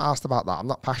also not asked about that. I'm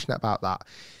not passionate about that.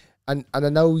 And I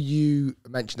know you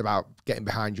mentioned about getting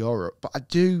behind Europe, but I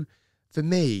do. For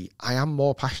me, I am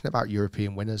more passionate about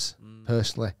European winners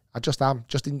personally. I just am.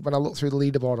 When I look through the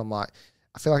leaderboard, I'm like,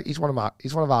 I feel like he's one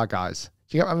of our guys.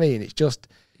 Do you get what I mean? It's just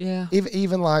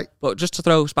even like. But just to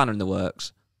throw a spanner in the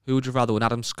works, who would you rather win,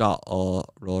 Adam Scott or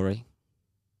Rory?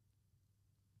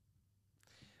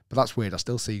 But that's weird. I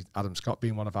still see Adam Scott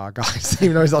being one of our guys,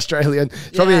 even though he's Australian.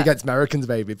 It's probably against Americans,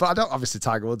 maybe. But I don't, obviously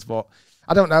Tiger Woods, but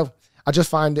I don't know. I just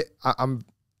find it.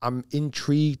 I'm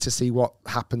intrigued to see what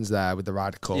happens there with the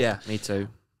Ryder Cup. Yeah, me too.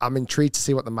 I'm intrigued to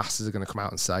see what the Masters are going to come out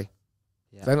and say.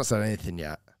 Yeah. They've not said anything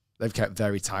yet. They've kept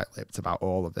very tight-lipped about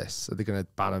all of this. Are they going to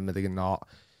ban them? Are they going to not?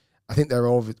 I think they're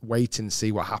all waiting to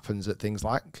see what happens at things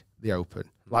like the Open.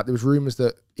 Like there was rumours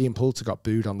that Ian Poulter got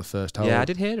booed on the first hole. Yeah, I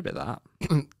did hear a bit of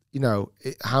that. You know,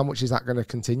 how much is that going to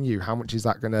continue? How much is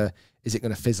that going to? Is it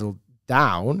going to fizzle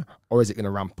down or is it going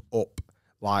to ramp up?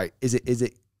 Like, is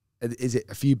it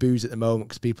a few boos at the moment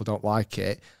because people don't like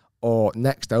it? Or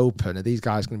next Open, are these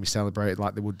guys going to be celebrated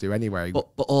like they would do anyway? But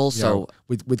also, you know,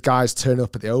 with guys turn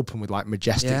up at the Open with like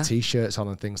majestic T-shirts on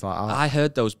and things like that. I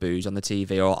heard those boos on the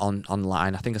TV or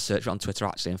online. I think I searched it on Twitter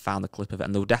actually and found the clip of it,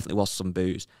 and there definitely was some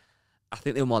boos. I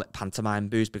think they were more like pantomime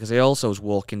boos because he also was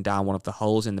walking down one of the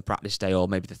holes in the practice day or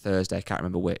maybe the Thursday. I can't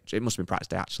remember which. It must have been practice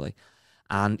day actually.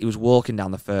 And he was walking down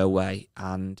the fairway,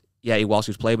 and he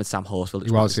was playing with Sam Horsfield.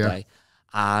 It was practice day.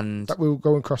 And that we were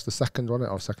going across the second, wasn't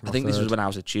it? Or second? I think this was when I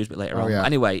was at Tuesday later on. Yeah.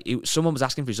 Anyway, someone was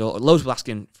asking for his loads were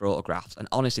asking for autographs, and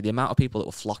honestly, the amount of people that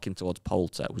were flocking towards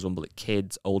Poulter was unbelievable.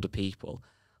 Kids, older people,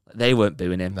 they weren't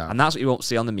booing him, and that's what you won't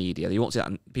see on the media. You won't see that,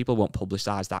 and people won't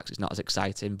publicise that because it's not as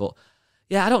exciting. But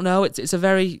yeah, I don't know. It's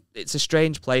a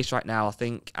strange place right now. I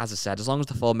think, as I said, as long as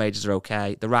the four majors are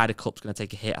okay, the Ryder Cup's going to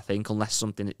take a hit. I think unless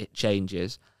something it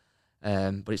changes.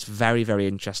 But it's very, very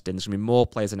interesting. There's going to be more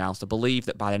players announced. I believe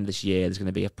that by the end of this year, there's going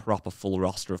to be a proper full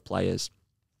roster of players.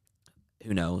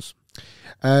 Who knows?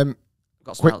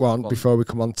 Quick one before we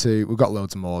come on to... We've got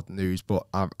loads of more news, but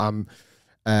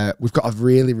we've got a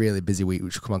really, really busy week,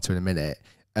 which we'll come on to in a minute.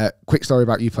 Quick story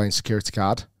about you playing security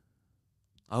card.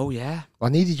 Oh, yeah. Well,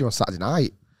 I needed you on Saturday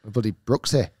night. My buddy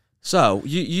Brooksy. So,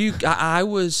 I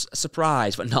was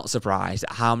surprised, but not surprised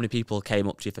at how many people came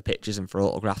up to you for pictures and for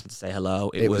autographs and to say hello.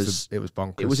 It was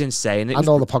bonkers. It was insane. And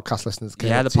all the podcast listeners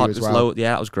came up to you as well.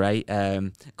 Yeah, that was great. Quite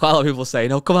a lot of people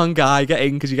saying, "Oh, come on, guy, get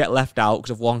in," because you get left out because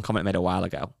of one comment made a while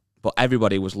ago. But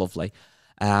everybody was lovely.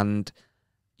 And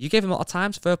you gave them a lot of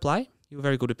time, so fair play. You were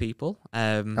very good at people.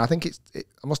 I think I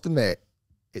must admit,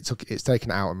 it's taken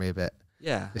it out of me a bit.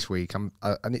 Yeah. This week, and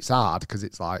it's hard because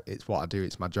it's like it's what I do,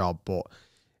 it's my job, but.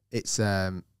 It's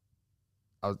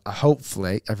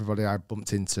hopefully everybody I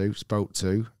bumped into, spoke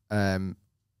to, had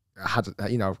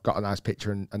got a nice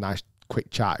picture and a nice quick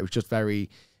chat. It was just very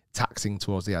taxing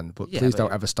towards the end, but please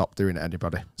don't ever stop doing it,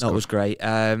 anybody. It was great.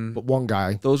 But one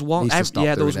guy, there was one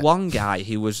guy.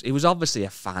 He was obviously a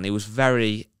fan. He was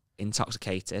very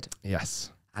intoxicated.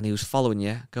 Yes, and he was following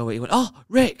you. He went, "Oh,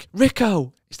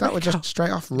 Rico." He started just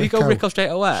straight off. Rico. Did you go Rico straight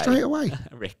away? Straight away,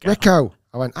 Rico.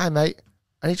 I went, "Hi, mate,"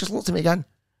 and he just looked at me again.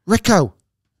 Rico.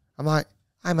 I'm like,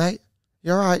 "Hi, mate.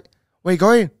 You all right? Where you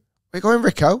going? Where you going,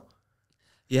 Rico?"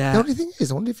 Yeah. The only thing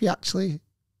is, I wonder if he actually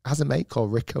has a mate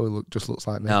called Rico who just looks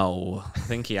like me. No, I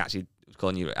think he actually was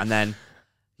calling you. And then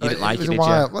you didn't like it, did you?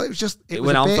 Well, it was just... It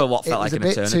went on for what felt like an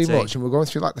eternity. It was a bit too much, and we were going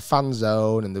through like the fan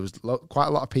zone, and there was quite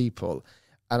a lot of people,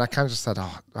 and I kind of just said,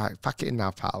 "Oh, right, pack it in now,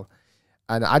 pal."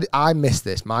 And I missed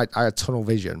this. I had tunnel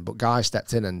vision, but Guy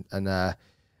stepped in and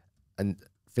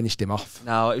finished him off.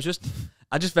 No, it was just...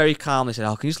 I just very calmly said,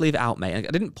 "Oh, can you just leave it out, mate?" And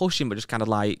I didn't push him, but just kind of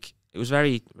like, it was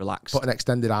very relaxed. Put an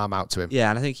extended arm out to him. Yeah,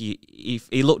 and I think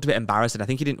he looked a bit embarrassed, and I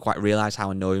think he didn't quite realise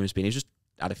how annoying he was being. He just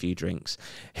had a few drinks.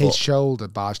 His shoulder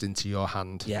barged into your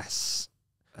hand. Yes.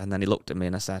 And then he looked at me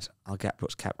and I said, "I'll get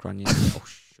Brooks Koepka on you." Oh,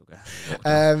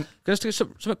 sugar. Just do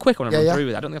something quick I want to run through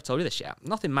with. I don't think I've told you this yet.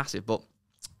 Nothing massive, but...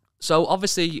 So,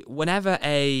 obviously, whenever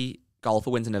a golfer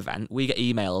wins an event, we get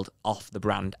emailed off the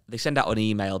brand. They send out an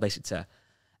email basically to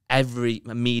every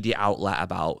media outlet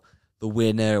about the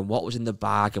winner and what was in the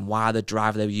bag and why the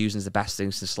driver they were using is the best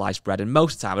thing since sliced bread. And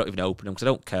most of the time, I don't even open them because I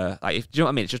don't care. Like, do you know what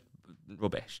I mean? It's just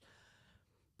rubbish.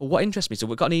 But what interests me, so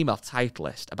we've got an email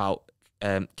Titleist about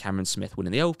Cameron Smith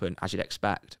winning the Open, as you'd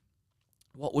expect.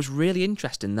 What was really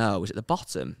interesting, though, was at the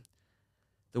bottom,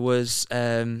 there was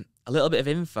a little bit of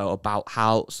info about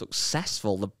how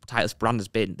successful the Titleist brand has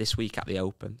been this week at the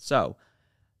Open. So,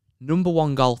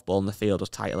 #1 golf ball in the field was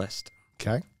Titleist.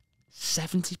 Okay.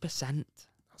 70%.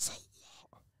 That's a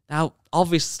lot. Now,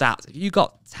 obvious stats. If you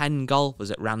got 10 golfers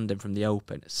at random from the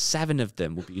Open, 7 of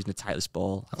them would be using a Titleist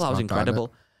ball. I thought that was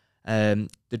incredible.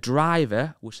 The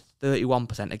driver was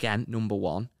 31%, again,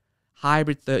 #1.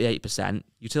 Hybrid 38%,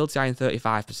 utility iron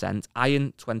 35%,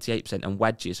 iron 28%, and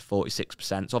wedges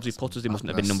 46%. So obviously putters, they mustn't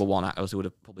have been #1, else they would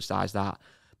have publicised that.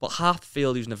 But half the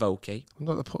field using a Vokey. I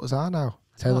wonder what the putters are now.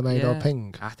 TaylorMade or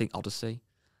Ping? I think Odyssey.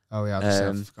 Oh yeah,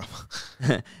 Odyssey.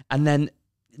 And then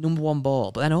 #1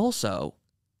 ball. But then also,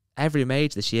 every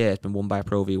major this year has been won by a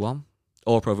Pro V1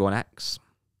 or Pro V1X.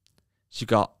 So you've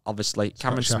got, obviously,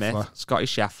 Cameron Smith, Scotty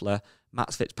Scheffler,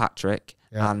 Max Fitzpatrick,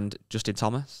 and Justin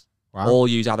Thomas. Wow. All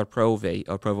use either Pro V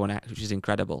or Pro V1X, which is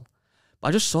incredible. But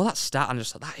I just saw that stat and I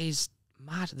just thought, that is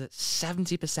mad that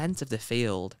 70% of the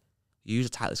field use a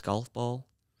Titleist golf ball.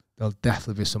 There'll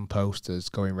definitely be some posters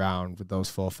going round with those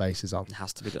 4 faces on. It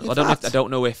has to be done. I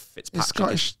don't know if it's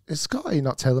Patrick. It's Scotty,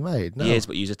 not TaylorMade. No. He is,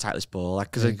 but use a Titleist ball.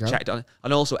 Because I checked on,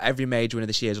 and also every major winner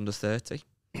this year is under 30.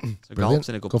 So golf's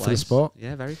in a good place. Good for the sport.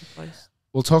 Yeah, very good place.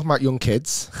 We'll talk about young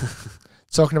kids.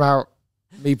 Talking about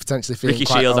me potentially feeling Ricky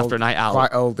Shiels after a night out.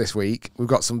 Quite old this week. We've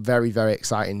got some very, very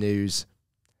exciting news.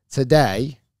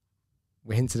 Today,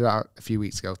 we hinted about a few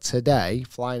weeks ago. Today,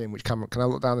 flying in, which camera? Can I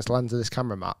look down this lens of this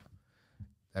camera, Matt?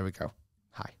 There we go.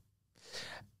 Hi.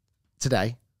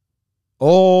 Today,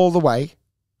 all the way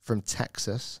from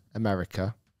Texas,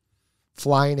 America,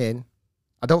 flying in.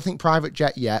 I don't think private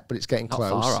jet yet, but it's getting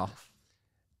close. Not far off.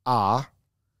 Are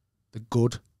the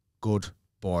good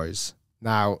boys.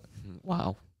 Now,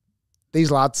 wow. These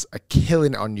lads are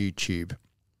killing it on YouTube.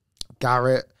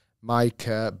 Garrett,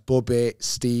 Micah, Bubby,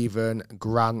 Stephen,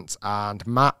 Grant, and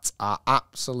Matt are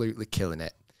absolutely killing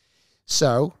it.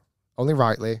 So, only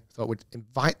rightly, thought we'd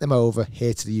invite them over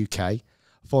here to the UK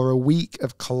for a week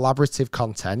of collaborative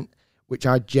content, which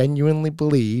I genuinely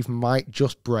believe might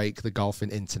just break the golfing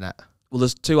internet. Well,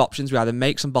 there's 2 options. We either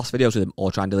make some boss videos with them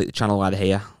or try and delete the channel while they're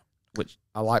here. Which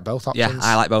I like both options. Yeah,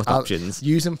 I like both options.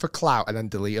 Use them for clout and then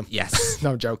delete them. Yes.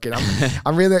 No, I'm joking.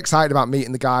 I'm really excited about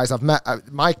meeting the guys. I've met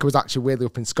Mike was actually weirdly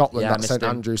up in Scotland at St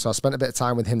Andrews, so I spent a bit of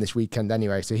time with him this weekend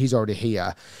anyway. So he's already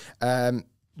here.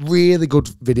 Really good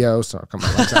videos. Sorry, I can't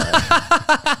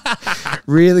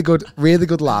remember. really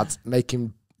good lads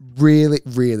making really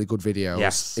good videos.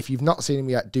 Yes. If you've not seen them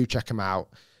yet, do check them out.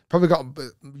 Probably got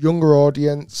a younger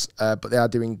audience, but they are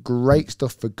doing great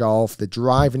stuff for golf. They're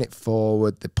driving it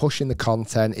forward. They're pushing the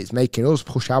content. It's making us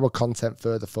push our content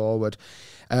further forward.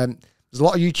 There's a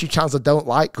lot of YouTube channels I don't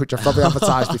like, which I've probably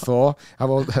advertised before. I've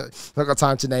not got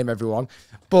time to name everyone.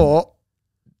 But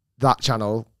that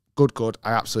channel, good,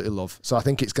 I absolutely love. So I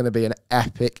think it's going to be an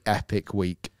epic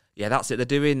week. Yeah, that's it. They're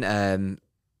doing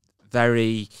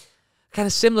very... kind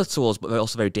of similar to us, but they're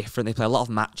also very different. They play a lot of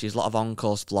matches, a lot of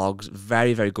on-course vlogs,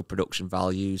 very good production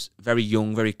values, very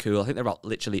young, very cool. I think they're about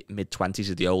literally mid-20s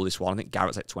is the oldest one. I think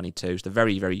Garrett's like 22, so they're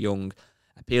very young,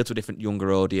 appeal to a different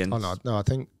younger audience. Oh, no, I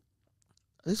think...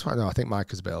 I think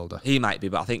Mike is a bit older. He might be,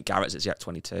 but I think Garrett's at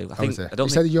 22. I think. You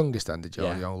said the youngest then, did you?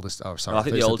 Yeah. Or the oldest? Oh, sorry. No, I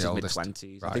think the oldest is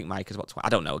mid-20s. Right. I think Mike is about 20. I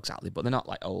don't know exactly, but they're not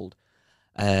like old.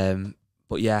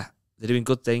 But yeah, they're doing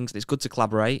good things. It's good to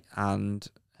collaborate and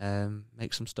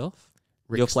make some stuff.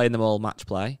 You're playing them all match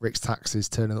play. Rick's Taxi's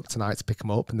turning up tonight to pick them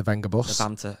up in the Venga bus. The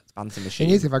banter machine.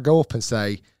 Thing is, if I go up and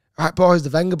say, right, boys, the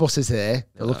Venga bus is here,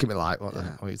 they'll look at me like, what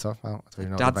are you talking about? I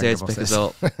don't know Dad's here to pick us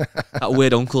up. That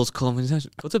weird uncle's coming.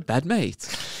 Go to bed, mate.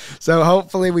 So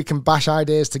hopefully we can bash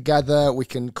ideas together. We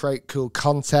can create cool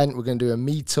content. We're going to do a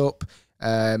meetup,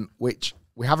 which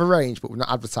we have arranged, but we've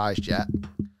not advertised yet.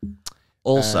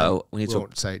 Also, we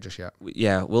won't say it just yet.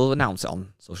 Yeah, we'll announce it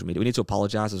on social media. We need to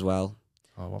apologise as well.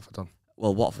 Oh, what have I done?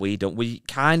 Well, what have we done? We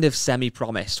kind of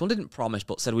semi-promised. Well, didn't promise,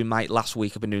 but said we might last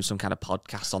week have been doing some kind of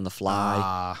podcast on the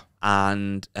fly.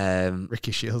 And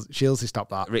Ricky Shiels, he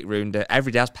stopped that. Rick ruined it.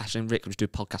 Every day I was passionate. Rick, would just do a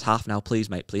podcast half an hour, please,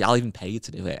 mate, please. I'll even pay you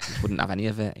to do it. He wouldn't have any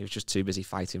of it. He was just too busy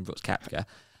fighting Brooks Koepka.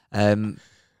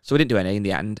 So we didn't do any in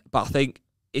the end. But I think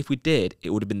if we did, it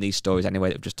would have been these stories anyway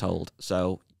that we've just told.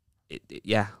 So,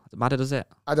 yeah, it matter, does it?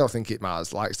 I don't think it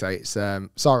matters. Like I say, it's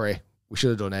sorry, we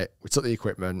should have done it. We took the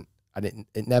equipment, and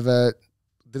it never...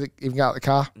 Did it even get out of the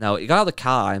car? No, it got out of the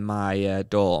car in my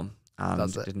dorm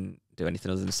and didn't do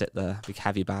anything other than sit there, big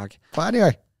heavy bag. But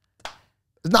anyway,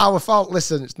 it's not our fault.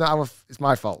 Listen, it's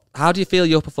my fault. How do you feel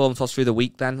your performance was through the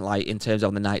week then? Like in terms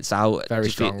of the nights out? Very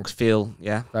strong.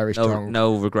 Very strong.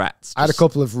 No regrets. I had a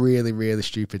couple of really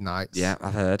stupid nights. Yeah,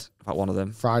 I've heard about one of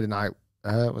them. Friday night.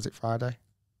 Was it Friday?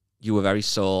 You were very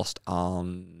sourced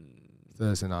on...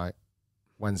 Thursday night.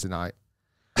 Wednesday night.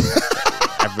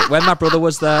 When my brother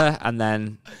was there, and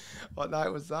then... What night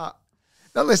was that?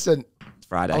 No, listen. It's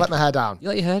Friday. I let my hair down. You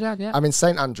let your hair down, yeah. I'm in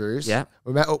St Andrews. Yeah.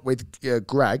 We met up with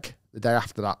Greg the day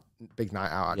after that big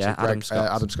night out, actually. Yeah, Greg,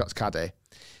 Adam Scott's caddy.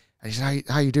 And he said,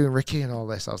 how you doing, Ricky, and all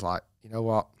this? I was like, you know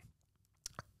what?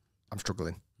 I'm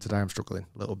struggling. Today I'm struggling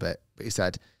a little bit. But he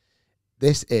said,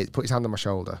 put his hand on my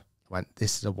shoulder, went,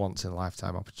 this is a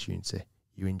once-in-a-lifetime opportunity.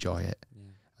 You enjoy it.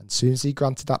 Yeah. And as soon as he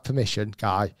granted that permission,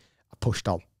 I pushed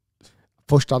on.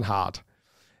 Pushed on hard.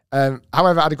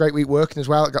 However, I had a great week working as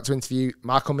well. I got to interview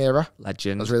Mark O'Meara.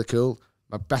 Legend. That was really cool.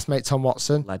 My best mate, Tom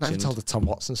Watson. Legend. I haven't told the Tom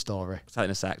Watson story. Tell it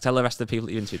in a sec. Tell the rest of the people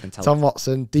that you interviewed. And tell Tom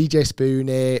Watson, DJ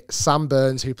Spoonie, Sam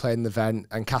Burns, who played in the event,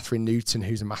 and Catherine Newton,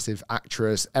 who's a massive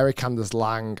actress, Eric Anders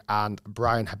Lang, and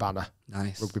Brian Habana.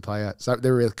 Nice. Rugby player. So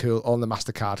they were really cool on the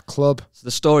MasterCard Club. So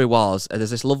the story was,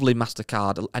 there's this lovely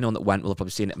MasterCard. Anyone that went will have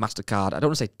probably seen it. MasterCard. I don't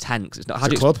want to say tent, because it's not. How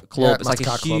do you club? Club. Yeah, it's like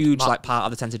a huge like part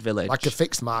of the tented village. Like a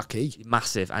fixed marquee.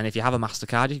 Massive. And if you have a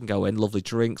MasterCard, you can go in. Lovely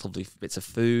drinks, lovely bits of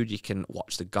food. You can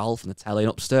watch the golf and the telly.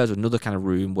 And upstairs was another kind of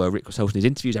room where Rick was hosting his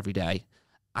interviews every day.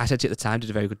 I said to you at the time, did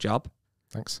a very good job.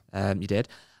 Thanks. You did.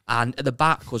 And at the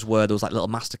back was where there was like little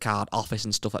MasterCard office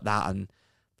and stuff like that. And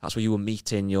that's where you were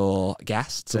meeting your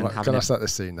guests. So and can I set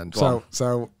this scene then?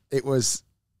 So it was,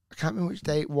 I can't remember which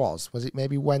day it was. Was it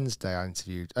maybe Wednesday I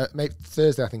interviewed? Maybe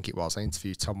Thursday I think it was. I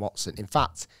interviewed Tom Watson. In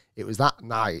fact, it was that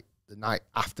night, the night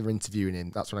after interviewing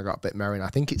him, that's when I got a bit merry. And I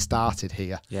think it started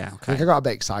here. Yeah, okay. I think I got a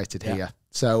bit excited here.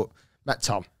 So met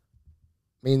Tom.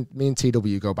 Me and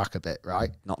TW go back a bit, right?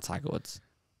 Not Tiger Woods.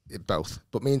 Both.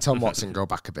 But me and Tom Watson go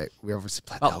back a bit. We obviously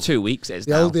played about 2 weeks it is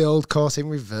the old course in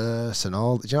reverse and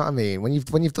all. Do you know what I mean? When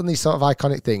you've done these sort of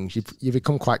iconic things, you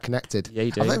become quite connected. Yeah,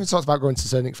 you do. I've not even talked about going to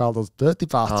Sir Nick Faldo's birthday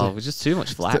party. Oh, it was just too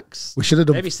much flex. We should have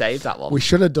done. Maybe save that one. We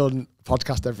should have done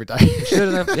podcast every day. We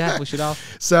should have. Yeah, we should have.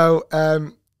 So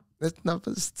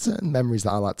there's certain memories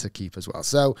that I like to keep as well.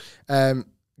 So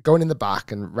going in the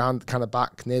back and round kind of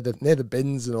back near the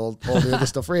bins and all the other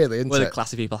stuff, really. Isn't Where the it?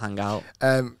 classy people hang out.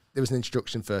 There was an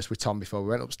introduction first with Tom before we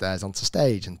went upstairs onto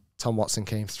stage, and Tom Watson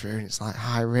came through, and it's like,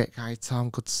 hi Rick, hi Tom,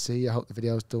 good to see you. I hope the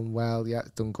video's done well. Yeah, it's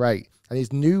done great. And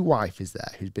his new wife is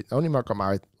there, who's been only got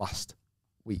married last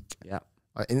week. Yeah,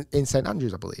 in St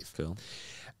Andrews, I believe. Cool.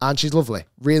 And she's lovely,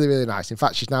 really, really nice. In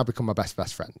fact, she's now become my best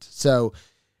friend. So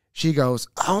she goes,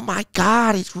 oh my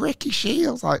God, it's Ricky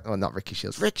Shiels. Like, oh, not Ricky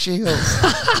Shiels, Rick Shiels.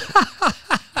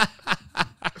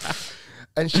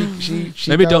 And she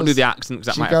maybe goes, don't do the accent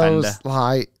because that might offend her.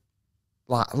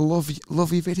 Like, I love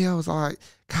your videos. Like,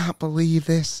 can't believe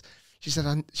this. She said,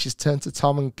 and she's turned to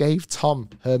Tom and gave Tom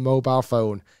her mobile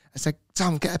phone. I said,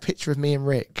 Tom, get a picture of me and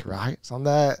Rick, right? So I'm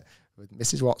there with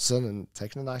Mrs. Watson and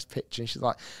taking a nice picture. And she's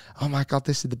like, oh my God,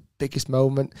 this is the biggest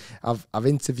moment. I've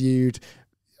interviewed,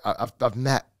 I've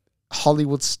met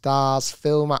Hollywood stars,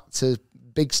 film actors,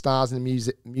 big stars in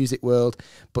the music world,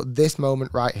 but this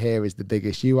moment right here is the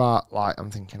biggest. You are like,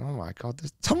 I'm thinking, oh my God,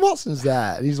 Tom Watson's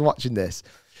there and he's watching this.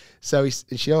 So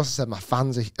she also said, my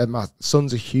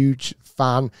son's a huge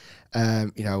fan,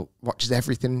 watches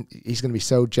everything. He's going to be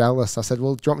so jealous. I said,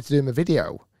 well, do you want me to do him a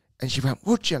video? And she went,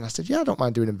 would you? And I said, yeah, I don't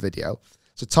mind doing a video.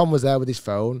 So Tom was there with his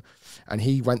phone and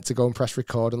he went to go and press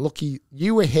record. And lucky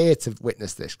you were here to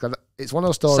witness this. Because it's one of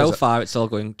those stories. So far, it's all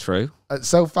going true.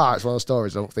 So far, it's one of those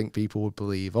stories I don't think people would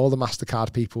believe. All the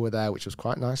MasterCard people were there, which was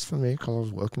quite nice for me because I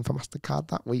was working for MasterCard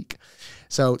that week.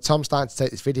 So Tom started to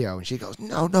take this video and she goes,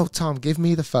 no, Tom, give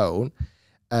me the phone.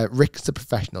 Rick's a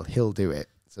professional. He'll do it.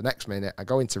 So next minute, I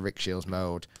go into Rick Shiels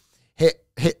mode, hit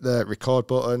the record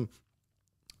button.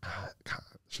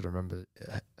 Should have remembered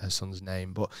her son's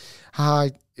name, but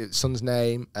hi, son's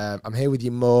name. I'm here with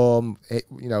your mum.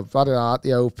 Blah, at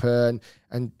the Open.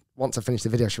 And once I finished the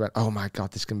video, she went, oh my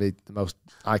God, this is going to be the most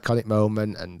iconic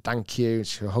moment. And thank you. And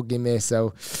she was hugging me.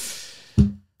 So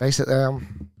basically,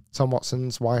 Tom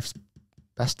Watson's wife's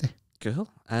bestie. Cool.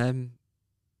 Remind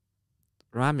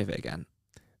me of it again.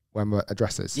 When we're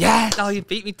addresses. Yes! Oh, you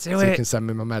beat me to so it. You can send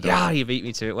me my medal. Yeah, you beat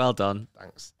me to it. Well done.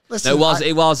 Thanks. Listen, no,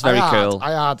 it was very cool.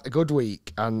 I had a good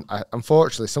week, and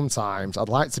unfortunately, sometimes I'd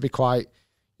like to be quite,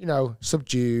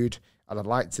 subdued, and I'd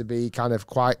like to be kind of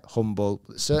quite humble.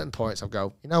 But at certain points, I'll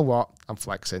go, you know what? I'm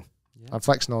flexing. Yeah. I'm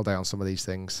flexing all day on some of these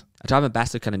things. I try my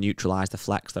best to kind of neutralise the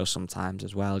flex, though, sometimes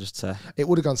as well, just to... It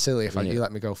would have gone silly if you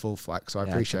let me go full flex, so I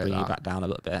appreciate bring that. You back down a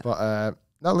little bit. But,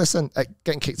 no, listen,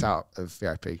 getting kicked out of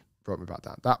VIP brought me back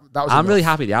down. That was. I'm really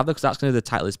happy to have that because that's going to be the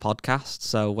Titleist podcast.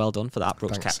 So well done for that,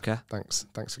 Brooks Koepka. Thanks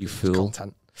for you fool.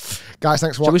 Content, guys.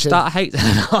 Thanks for watching. Should we start a hate?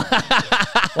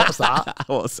 What's that? I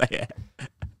won't say it.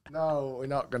 No, we're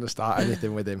not going to start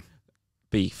anything with him.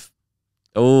 Beef.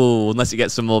 Oh, unless he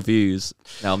gets some more views.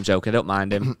 No, I'm joking. I don't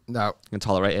mind him. No. I can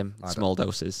tolerate him in small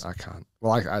doses. I can't.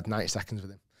 Well, I had 90 seconds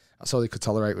with him. That's all he could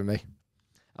tolerate with me.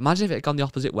 Imagine if it had gone the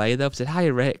opposite way, though. If I said, hi,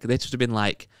 Rick. They'd just have been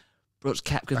like, Brooks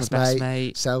Koepka's my best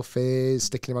mate. Selfies,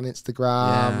 sticking him on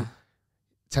Instagram.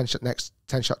 10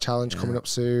 shot challenge coming up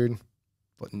soon.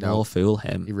 But no. Don't fool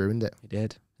him. He ruined it. He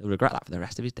did. He'll regret that for the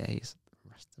rest of his days. The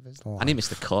rest of his life. And he missed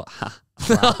the cut.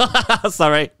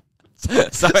 Sorry.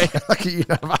 Sorry. Look at you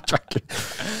now,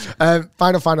 backtracking.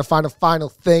 Final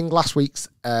thing. Last week's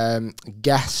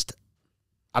guest,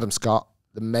 Adam Scott.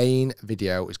 The main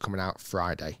video is coming out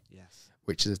Friday. Yes.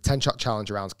 Which is a 10-shot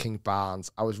challenge around King Barnes.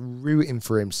 I was rooting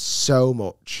for him so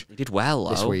much. He did well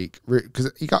this week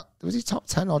because he got, was he top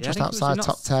 10 or just outside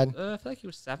top 10? I feel like he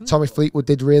was 7. Tommy Fleetwood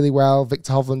did really well.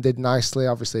 Victor Hovland did nicely.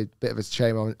 Obviously, a bit of a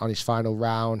shame on his final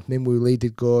round. Minwoo Lee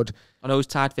did good. I know he was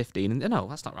tied 15. No,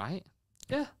 that's not right.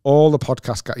 Yeah. All the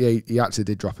podcast guys, he actually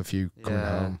did drop a few coming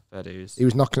home. Fair dues. He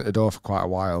was knocking at the door for quite a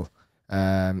while.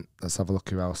 Let's have a look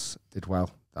who else did well.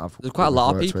 There's quite a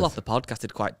lot of people off the podcast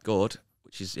did quite good,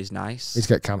 which is nice. Need to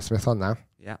get Cam Smith on now.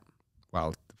 Yeah.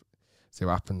 Well, see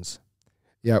what happens.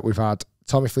 Yeah, we've had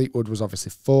Tommy Fleetwood was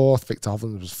obviously 4th. Victor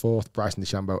Hovland was 4th. Bryson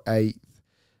DeChambeau 8th.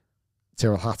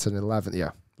 Tyrrell Hatton 11th.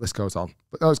 Yeah, list goes on.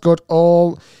 But that was good.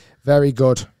 All very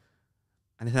good.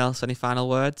 Anything else? Any final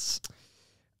words?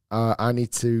 I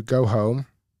need to go home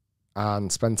and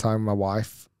spend time with my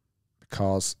wife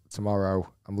because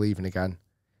tomorrow I'm leaving again.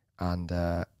 And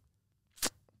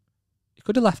you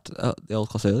could have left the old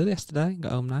course early yesterday.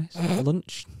 Got home nice for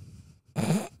lunch.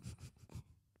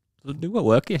 You weren't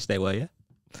working yesterday, were you?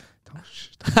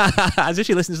 As if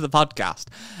she listens to the podcast,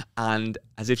 and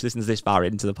as if she listens this far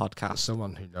into the podcast.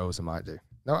 Someone who knows I might do.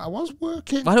 No, I was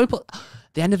working. Why don't we put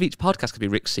the end of each podcast could be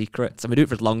Rick's secrets, and we do it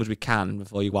for as long as we can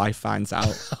before your wife finds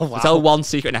out. Oh, wow. We tell one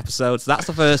secret in episode, so that's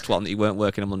the first one that you weren't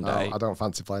working on Monday. Oh, I don't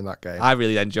fancy playing that game. I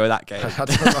really enjoy that game. That's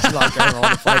not a game I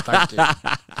want to play, thank you.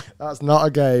 That's not a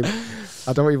game.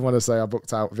 I don't even want to say I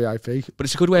booked out VIP. But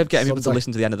it's a good way of getting people to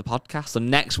listen to the end of the podcast. So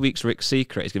next week's Rick's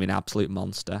secret is going to be an absolute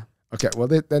monster. Okay, well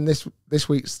then this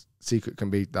week's secret can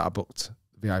be that I booked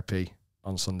VIP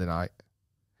on Sunday night,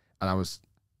 and I was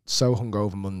so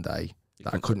hungover Monday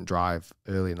that I couldn't drive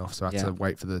early enough, so I had to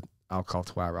wait for the alcohol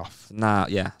to wear off. Nah,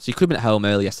 yeah. So you could have been at home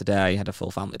early yesterday, had a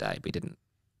full family day, but you didn't.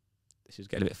 This is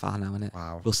getting a bit far now, isn't it?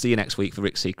 Wow. We'll see you next week for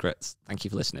Rick's secrets. Thank you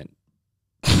for listening.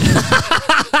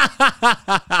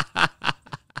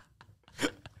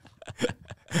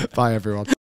 Bye, everyone.